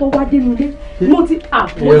mọ̀ kan tó wá dénú ilé. Mo ti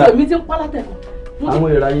èmi ti ń pa látẹ̀kọ̀.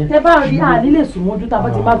 Àwọn èèrà yẹn. Tẹ bá rí àní lè sùn mọ́jú tá a bá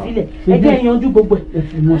ti máa filẹ̀. Ẹgbẹ́ ìyanjú gbogbo ẹ̀. Ẹ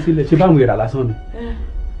fi wọn sílẹ̀, ṣé báwọn èèrà lásán ni?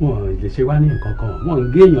 Wọ́n lè ṣe wá ní nǹkan kan, wọ́n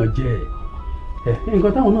ń gé èèyàn jẹ.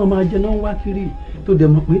 Nǹkan táwọn náà máa jẹ náà ń wá kiri tó dẹ̀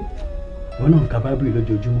mọ̀ pé wọ́n náà ń ka Báíbùlù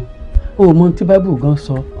lójoojúmọ́. O mọ tí Báíbùlù gan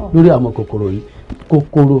sọ lórí àwọn kòkòrò yìí.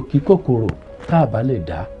 Kòkòrò kí kòkòrò tá a bá lè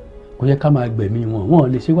dá kò yẹ ká máa gbẹ̀mí wọn,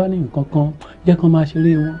 wọn lè ṣe wá ní nǹkan kan, jẹ́ kán máa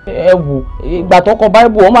ṣeré wọn. Ẹ wò ìgbà tó kọ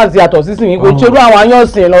Báíbù wọn máa ṣe àtọ̀ sísìn yìí kò ṣerú àwọn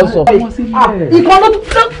ayọ̀sìn lọ sọ. Ìkan ló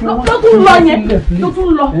tún lọ yẹn ló tún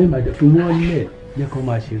lọ. Ẹ máa jẹ fún wọn lẹ̀, jẹ́ kán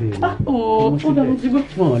máa ṣeré wọn.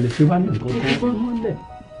 Wọn lè ṣe wá ní nǹkan kan.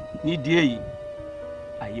 Nídìí èyí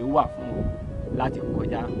àyè wà fún ọ láti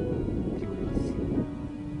kọjá kí o lọ sí.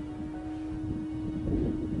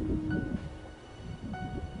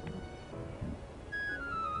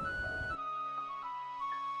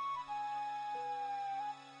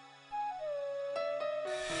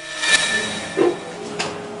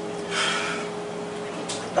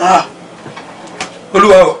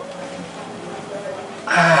 Olúwa o.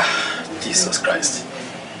 Jesus Christ.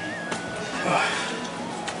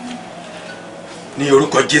 Ní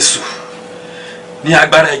orúkọ Jésù, ní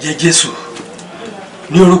agbára ẹ̀jẹ̀ Jésù,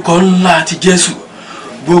 ní orúkọ ńlá ti Jésù,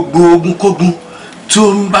 gbogbo ogunkógun tó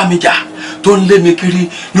ń bá mi jà, tó ń lé mi kiri,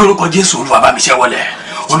 ní orúkọ Jésù, Olúwa bá mi ṣẹ́ wọlẹ̀.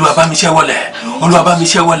 Olúwa bá mi ṣẹ́ wọlẹ̀, Olúwa bá mi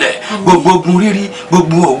ṣẹ́ wọlẹ̀, gbogbo ogun rírí,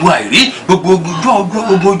 gbogbo ogun àìrí,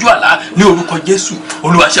 gbogbo ojú àlá, ní orúkọ Jésù,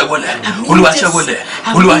 Olúwa ṣẹ́ wọlẹ̀, Olúwa ṣẹ́ wọlẹ̀,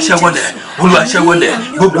 Olúwa ṣẹ́ wọlẹ̀, Olúwa ṣẹ́ wọlẹ̀,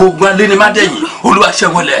 gbogbo ogun alénímádẹ́yìn, Olúwa ṣẹ́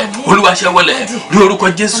wọlẹ̀, Olúwa ṣẹ́ wọlẹ̀, ní orúkọ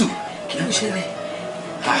Jésù. Kí ló ṣẹlẹ̀?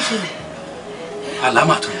 Àlá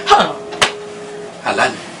mà tó ní. Àlá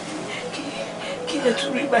ni. Kí lẹ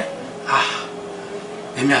tún rí báyìí?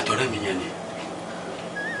 Èmi àtọ̀rẹ́ mi yẹn ni.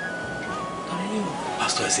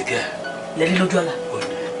 Pastor Ezekiel. Lẹ́rí lójú àlá.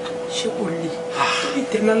 Ṣé kò le? Tóbi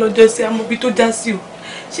tẹ̀lá lọ́jọ́ sí amóbi tó já sí o.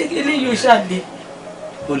 Ṣé eléyìí ò ṣàlè?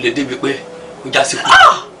 Ó lè débi pé ó já sí kú.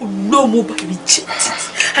 No, mo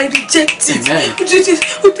I reject it.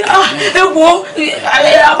 Ẹ wo,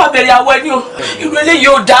 a máa bẹ̀rẹ̀ àwọ̀ ẹni o. Irú eléyìí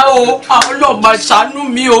ò dá o. Ọlọ́run máa ṣàánú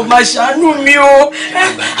mi o, máa ṣàánú mi o.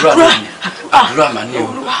 Àdúrà màá ní o.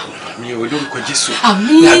 Ní olórúkọ Jésù.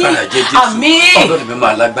 Àmín. Ní agbára jẹ́ Jésù. Àmín. Ọlọ́run mi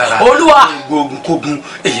máa lágbára. Olúwa. Gbogbo ogun kógun,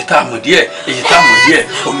 èyí tá a mọ̀ díẹ̀, èyí tá a mọ̀ díẹ̀,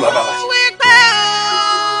 Olúwa bá wa ṣe.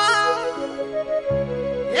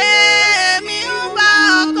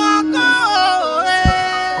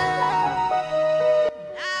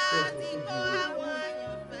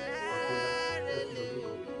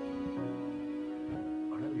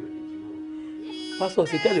 Pastor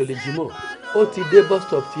Ezekiel ò lè jí mọ́, ó ti dé bus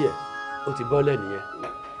stop tiẹ̀, ó ti bọ́lẹ̀ nìyẹn.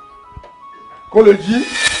 Kò lè jí,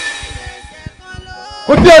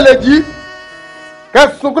 kò tí ẹ lè jí,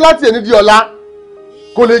 kẹ́ sunkún láti ẹni di ọ̀la,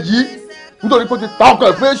 kò lè jí nítorí pé ó ti ta ọkọ̀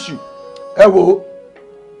ẹ̀ fún èṣù. Ẹ wò ó,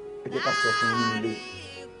 ẹ jẹ́ ká sọ fún yín nílé.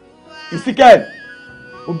 Ezekiel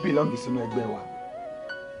ó bìlọ́ǹgì sínú ẹgbẹ́ wa,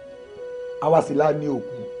 àwa sì lá ní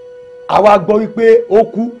òkú, àwa gbọ́ wípé ó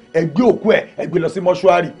kú, ẹ gbé òkú ẹ̀ ẹ gbé lọ sí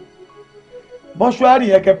mọ́ṣúárì. Mọ́ṣúárì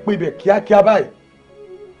yẹn kẹ́ pé ibẹ̀ kíákíá báyìí,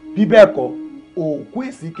 bí bẹ́ẹ̀ kọ́ òkú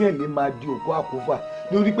Ezekiel máa di òkú àkófà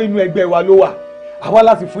lórí pé inú ẹgbẹ́ wa ló wà. Àwa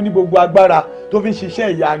láti fún ní gbogbo agbára tó fi ń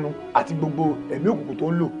ṣiṣẹ́ ìyanu àti gbogbo ẹ̀mí òkùnkùn tó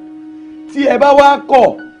ń lò. Tí ẹ bá wá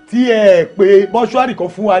kọ̀ tí ẹ pé mọ́ṣúárì kan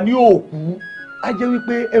fún wa ní òkú, á jẹ́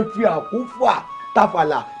wípé ẹ fi àkófà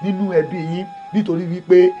tàfàlà nínú ẹbí yín, nítorí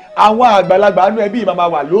wípé àwọn àgbàlagbà nínú ẹbí yìí máa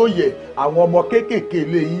wà lóòyẹ̀, àwọn ọmọ kéékèèké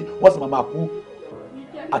lé yín wọ́n sì máa kú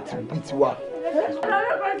àti bí tiwa.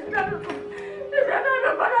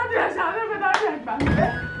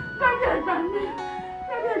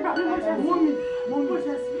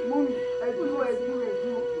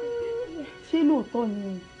 Ṣé lóòótọ́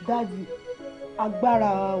ni dáàdì agbára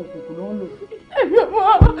òkùnkùn ló ń lò? Èmi ò mọ̀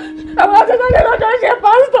àwọn akẹ́kọ̀ọ́ lọ́jọ́ ṣe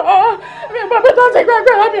pásítọ̀ mi ò mọ̀ bí tó ti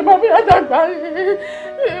gbàgbé mi mọ̀ bí ọjọ́ gbà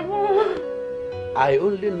I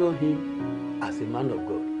only know him as a man of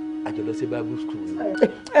God. Àjọlọ sí Bible school.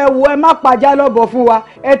 Ẹ wo ẹ má pàjá lọ́bọ̀ fún wa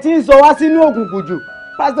ẹ ti ń sọ wá sínú òkùnkùn jù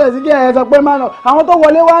pásítọ̀ ìsìnkú ẹ sọ pé man of àwọn tó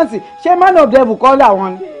wọlé wá ń sìn ṣé man of devil kọ́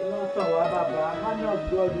làwọn ni.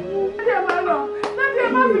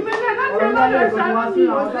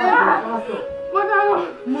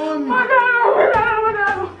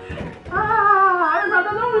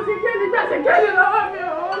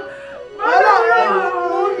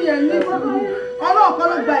 Ọlọ́run kọ́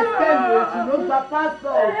ló gba ìfẹ́ mi òsì ló gba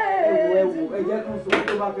pásítọ̀. Ẹ̀wò ẹ jẹ́ kó sọ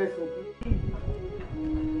tó bá fẹ́ sọ.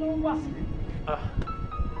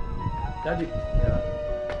 Dádì,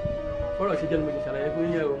 fọ́rọ̀ ṣe jẹ́ ni mo ṣe ṣàlàyé fún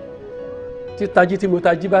yín o. Títají tí mo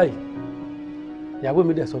tají báyìí, ìyàwó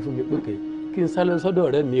mi dẹ̀ sọ fún mi pé kí n sálọ sọ́dọ̀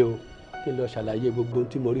ọ̀rẹ́ mi o, kí n lọ ṣàlàyé gbogbo ohun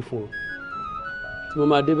tí mo rí fún o. Tí mo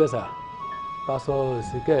máa débẹ̀ sà, pásọ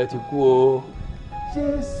Ìsìnkẹ́ ti kú o.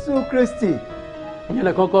 Jésù Kristi. Ìyẹn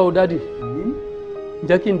lẹ́kàn kọ́ o dádì.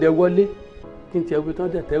 Jẹ́ kí n dẹ̀ wọlé, kí n tiẹ̀ wí tán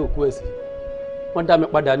dẹ̀ tẹ́ òkú ẹ̀ sí. Wọ́n dá mi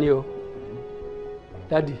padà ní o.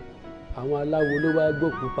 Dádì, àwọn aláwo ló wá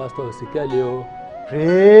gbòkú pásítọ̀ Ìsìnkẹ́ o.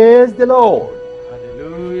 Praise the Lord.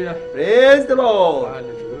 Hallelujah. Praise the Lord.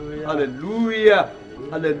 Hallelujah. Hallelujah.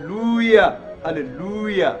 Hallelujah.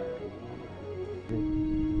 Hallelujah.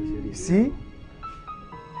 Sí.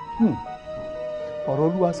 Ọ̀rọ̀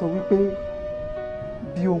Olúwa sọ wípé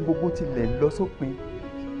bí ohun gbogbo tilẹ̀ lọ sópin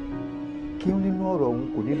kí nínú ọ̀rọ̀ òun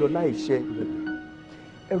kò ní lọ láìṣẹ.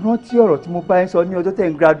 Ẹ rántí ọ̀rọ̀ tí mo bá ń sọ ní ọjọ́ tẹ́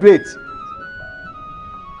ń graduate.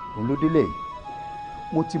 Òun ló délẹ̀ yìí.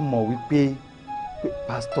 Mo ti mọ̀ wípé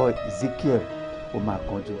Pastor Ezekiel ó máa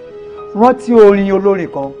kánjú. Rántí orin olórin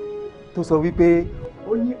kan tó sọ wípé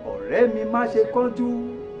ó ní ọ̀rẹ́ mi má ṣe kánjú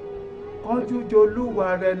kánjú jolúwa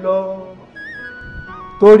rẹ lọ.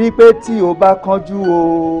 Torí pé tí o bá kánjú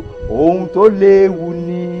o ohun tó léwu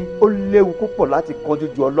ni ó léwu púpọ̀ láti kánjú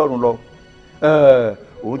ju Ọlọ́run lọ.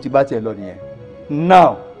 Òun ti bá tiẹ̀ lọ nìyẹn.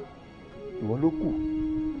 Now ìwọ ló kù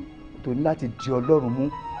tó ní láti di Ọlọ́run mú,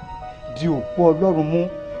 di òpó Ọlọ́run mú,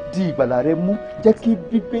 di ìgbàlà rẹ mú. Jẹ́ kí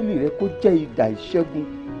bíbélì rẹ kó jẹ́ idà ìṣẹ́gun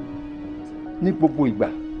ní gbogbo ìgbà.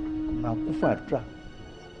 Máa kún fún àdúrà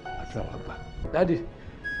wa gbà. Dádì,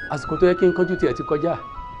 àsìkò tó yẹ kí n kánjú tiẹ̀ ti kọjá.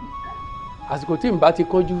 Àsìkò tí n bá ti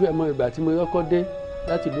kánjú ẹ mọ ìgbà tí mo kọ́kọ́ dé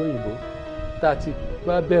láti ìlú òyìnbó tá a ti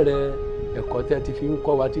bá bẹ̀rẹ̀ ẹ̀kọ́ tẹ́ ti fi ń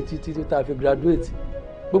kọ́ wa títí tá a fi graduate.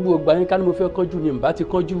 Gbogbo ìgbà yín ká ní mo fẹ́ kánjú ni n bá ti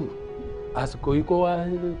kánjú. Àsìkò yìí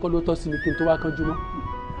kọ́ ló tọ́ sí mi kí n tó wá kánjú mọ́.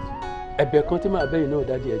 Ẹ̀bẹ̀ kan tí màá bẹ̀yìn náà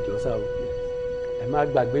dádì ẹ jọ̀ọ́ sá o. Ẹ má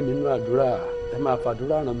gbàgbé mi nínú àdúrà, ẹ máa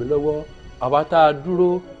fàdúrà ràn mí lọ́wọ́. Àwa tá a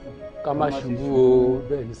dúró ká má ṣubú o.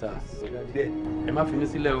 Bẹ́ẹ̀ ni sà. Ẹ má fi mí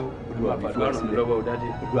sílẹ̀ o. Olúwa fàdúrà ràn mí lọ́wọ́ o dádì.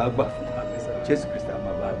 Olúwa gbà fún Jésù Kristi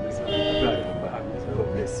àmà bá mi. Àdúrà rẹ̀ gbà. God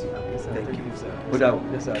bless you. Thank you. Ó dà wọ̀.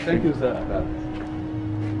 Yes sir. Thank you sir.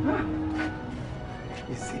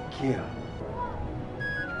 Ezekiel.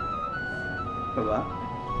 Baba.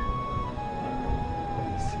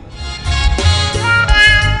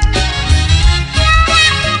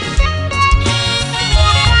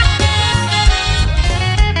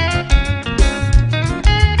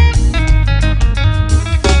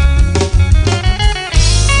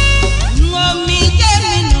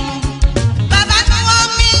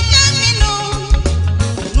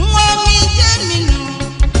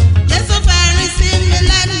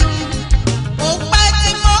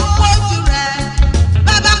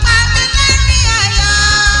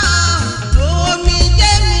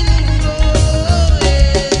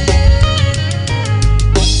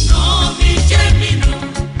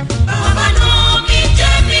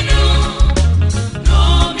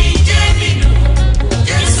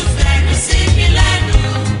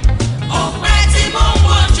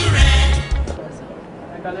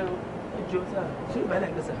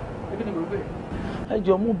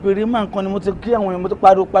 ẹjọ mo béèrè máa nǹkan ni mo ti kí àwọn èèyàn mo ti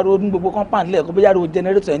pariwo ní gbogbo compound lẹ́ẹ̀kan bóyá ariwo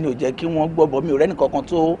generator ẹni ò jẹ́ kí wọ́n gbọ́ bọ̀ mi ò rẹ́ni kankan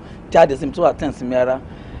tó jáde sí mi tó attend sí mi ara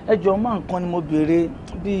ẹjọ máa nǹkan ni mo béèrè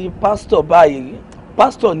bíi pásítọ̀ báyìí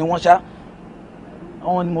pásítọ̀ ni wọ́n ṣá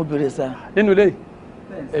àwọn ni mo béèrè sá. nínú ilé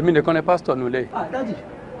èmi nìkan ni pásítọ̀ nínú ilé. dájì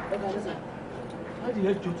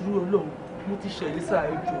ẹjọ dúró Ọlọ́run mo ti ṣẹ̀yìn sá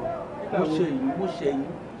ẹjọ mo ṣẹ̀yìn.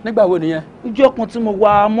 nígbà wo nìyẹn. ìjọ kan tí mo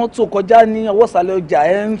wa mọ́tò kọjá ní ọwọ́ ìsàlẹ̀ ọjà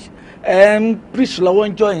ẹ̀ ń preach lọ́wọ́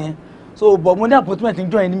ń jọ yẹn so bọ̀ mo ní appointment ń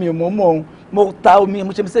jọ yẹn ní mi ò mọ̀ mo ta omi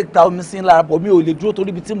mo ṣe mistake ta omi sí lára bọ̀ mi ò lè dúró torí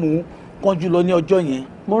ibi tí mò kánjú lọ ní ọjọ́ yẹn.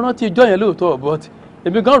 mo rántí ijọ́ yẹn lóòótọ́ but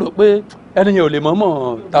èmi gan rò pé ẹni yẹn ò lè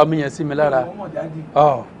mọ̀ọ́mọ̀ ta omi yẹn sí mi lára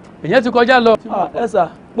ìyẹn ti kọjá lọ. ẹ sà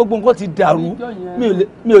gbogbo nǹkan ti dàrú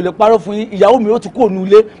mi ò lè parọ́ fún yín ìyàwó mi ó ti kó nu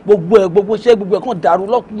ilé gbogbo iṣẹ́ gbogbo ẹ̀ kàn dàrú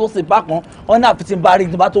lọ́sẹ̀ bákan ọ̀nà àfi tí n bá rí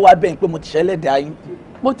ní bá tó wá bẹ́ẹ̀ pé mo ti ṣẹlẹ̀ dà yín.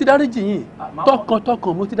 mo ti dáríjì yín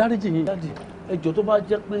tọkàntọkàn mo ti dáríjì yín. ẹjọ́ tó bá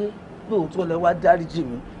jẹ́ pé lóòótọ́ lẹ wá dáríjì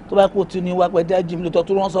mi tó bá kó tí ní wá pẹ́ dáríjì mi lóòótọ́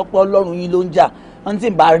tó rán sọ pé ọlọ́run yín ló ń jà wọ́n ti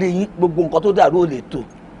bá rí yín gbogbo nǹkan tó dàrú ò lè tó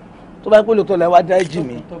tó bá pẹ́ lóòótọ́ lẹ wá dáríjì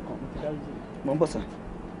mi. mo ń bọ̀ sàn.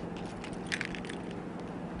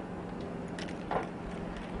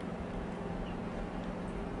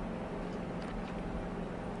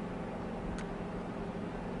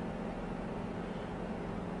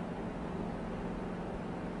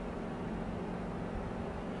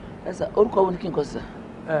 Sir, orúkọ wo ni kí n kọ sí.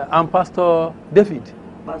 I'm Pastor David.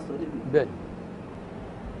 Pastor David. Bẹ́ẹ̀.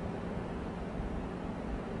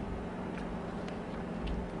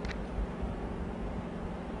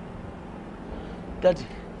 Daddy,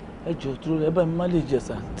 ẹ jọ̀ọ́ tó ẹ bá mi má lè jẹ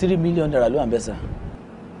sá $3 million ló wà ń bẹ sá.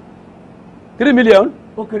 $3 million?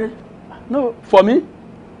 Ó kéré. No, for me?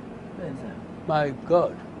 Bẹ́ẹ̀ sá. My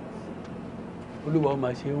God. Olúwa ó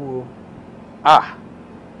máa ṣe ń wo.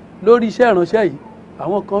 Lórí iṣẹ́ ìránṣẹ́ yìí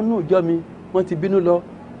àwọn kan nù ìjọ mi wọ́n ti bínú lọ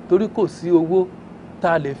torí kò sí owó tá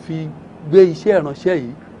a lè fi gbé iṣẹ́ ìránṣẹ́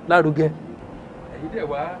yìí lárugẹ. ẹ̀yin dẹ̀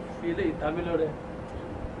wá fi eléyìí ta mí lọ́rẹ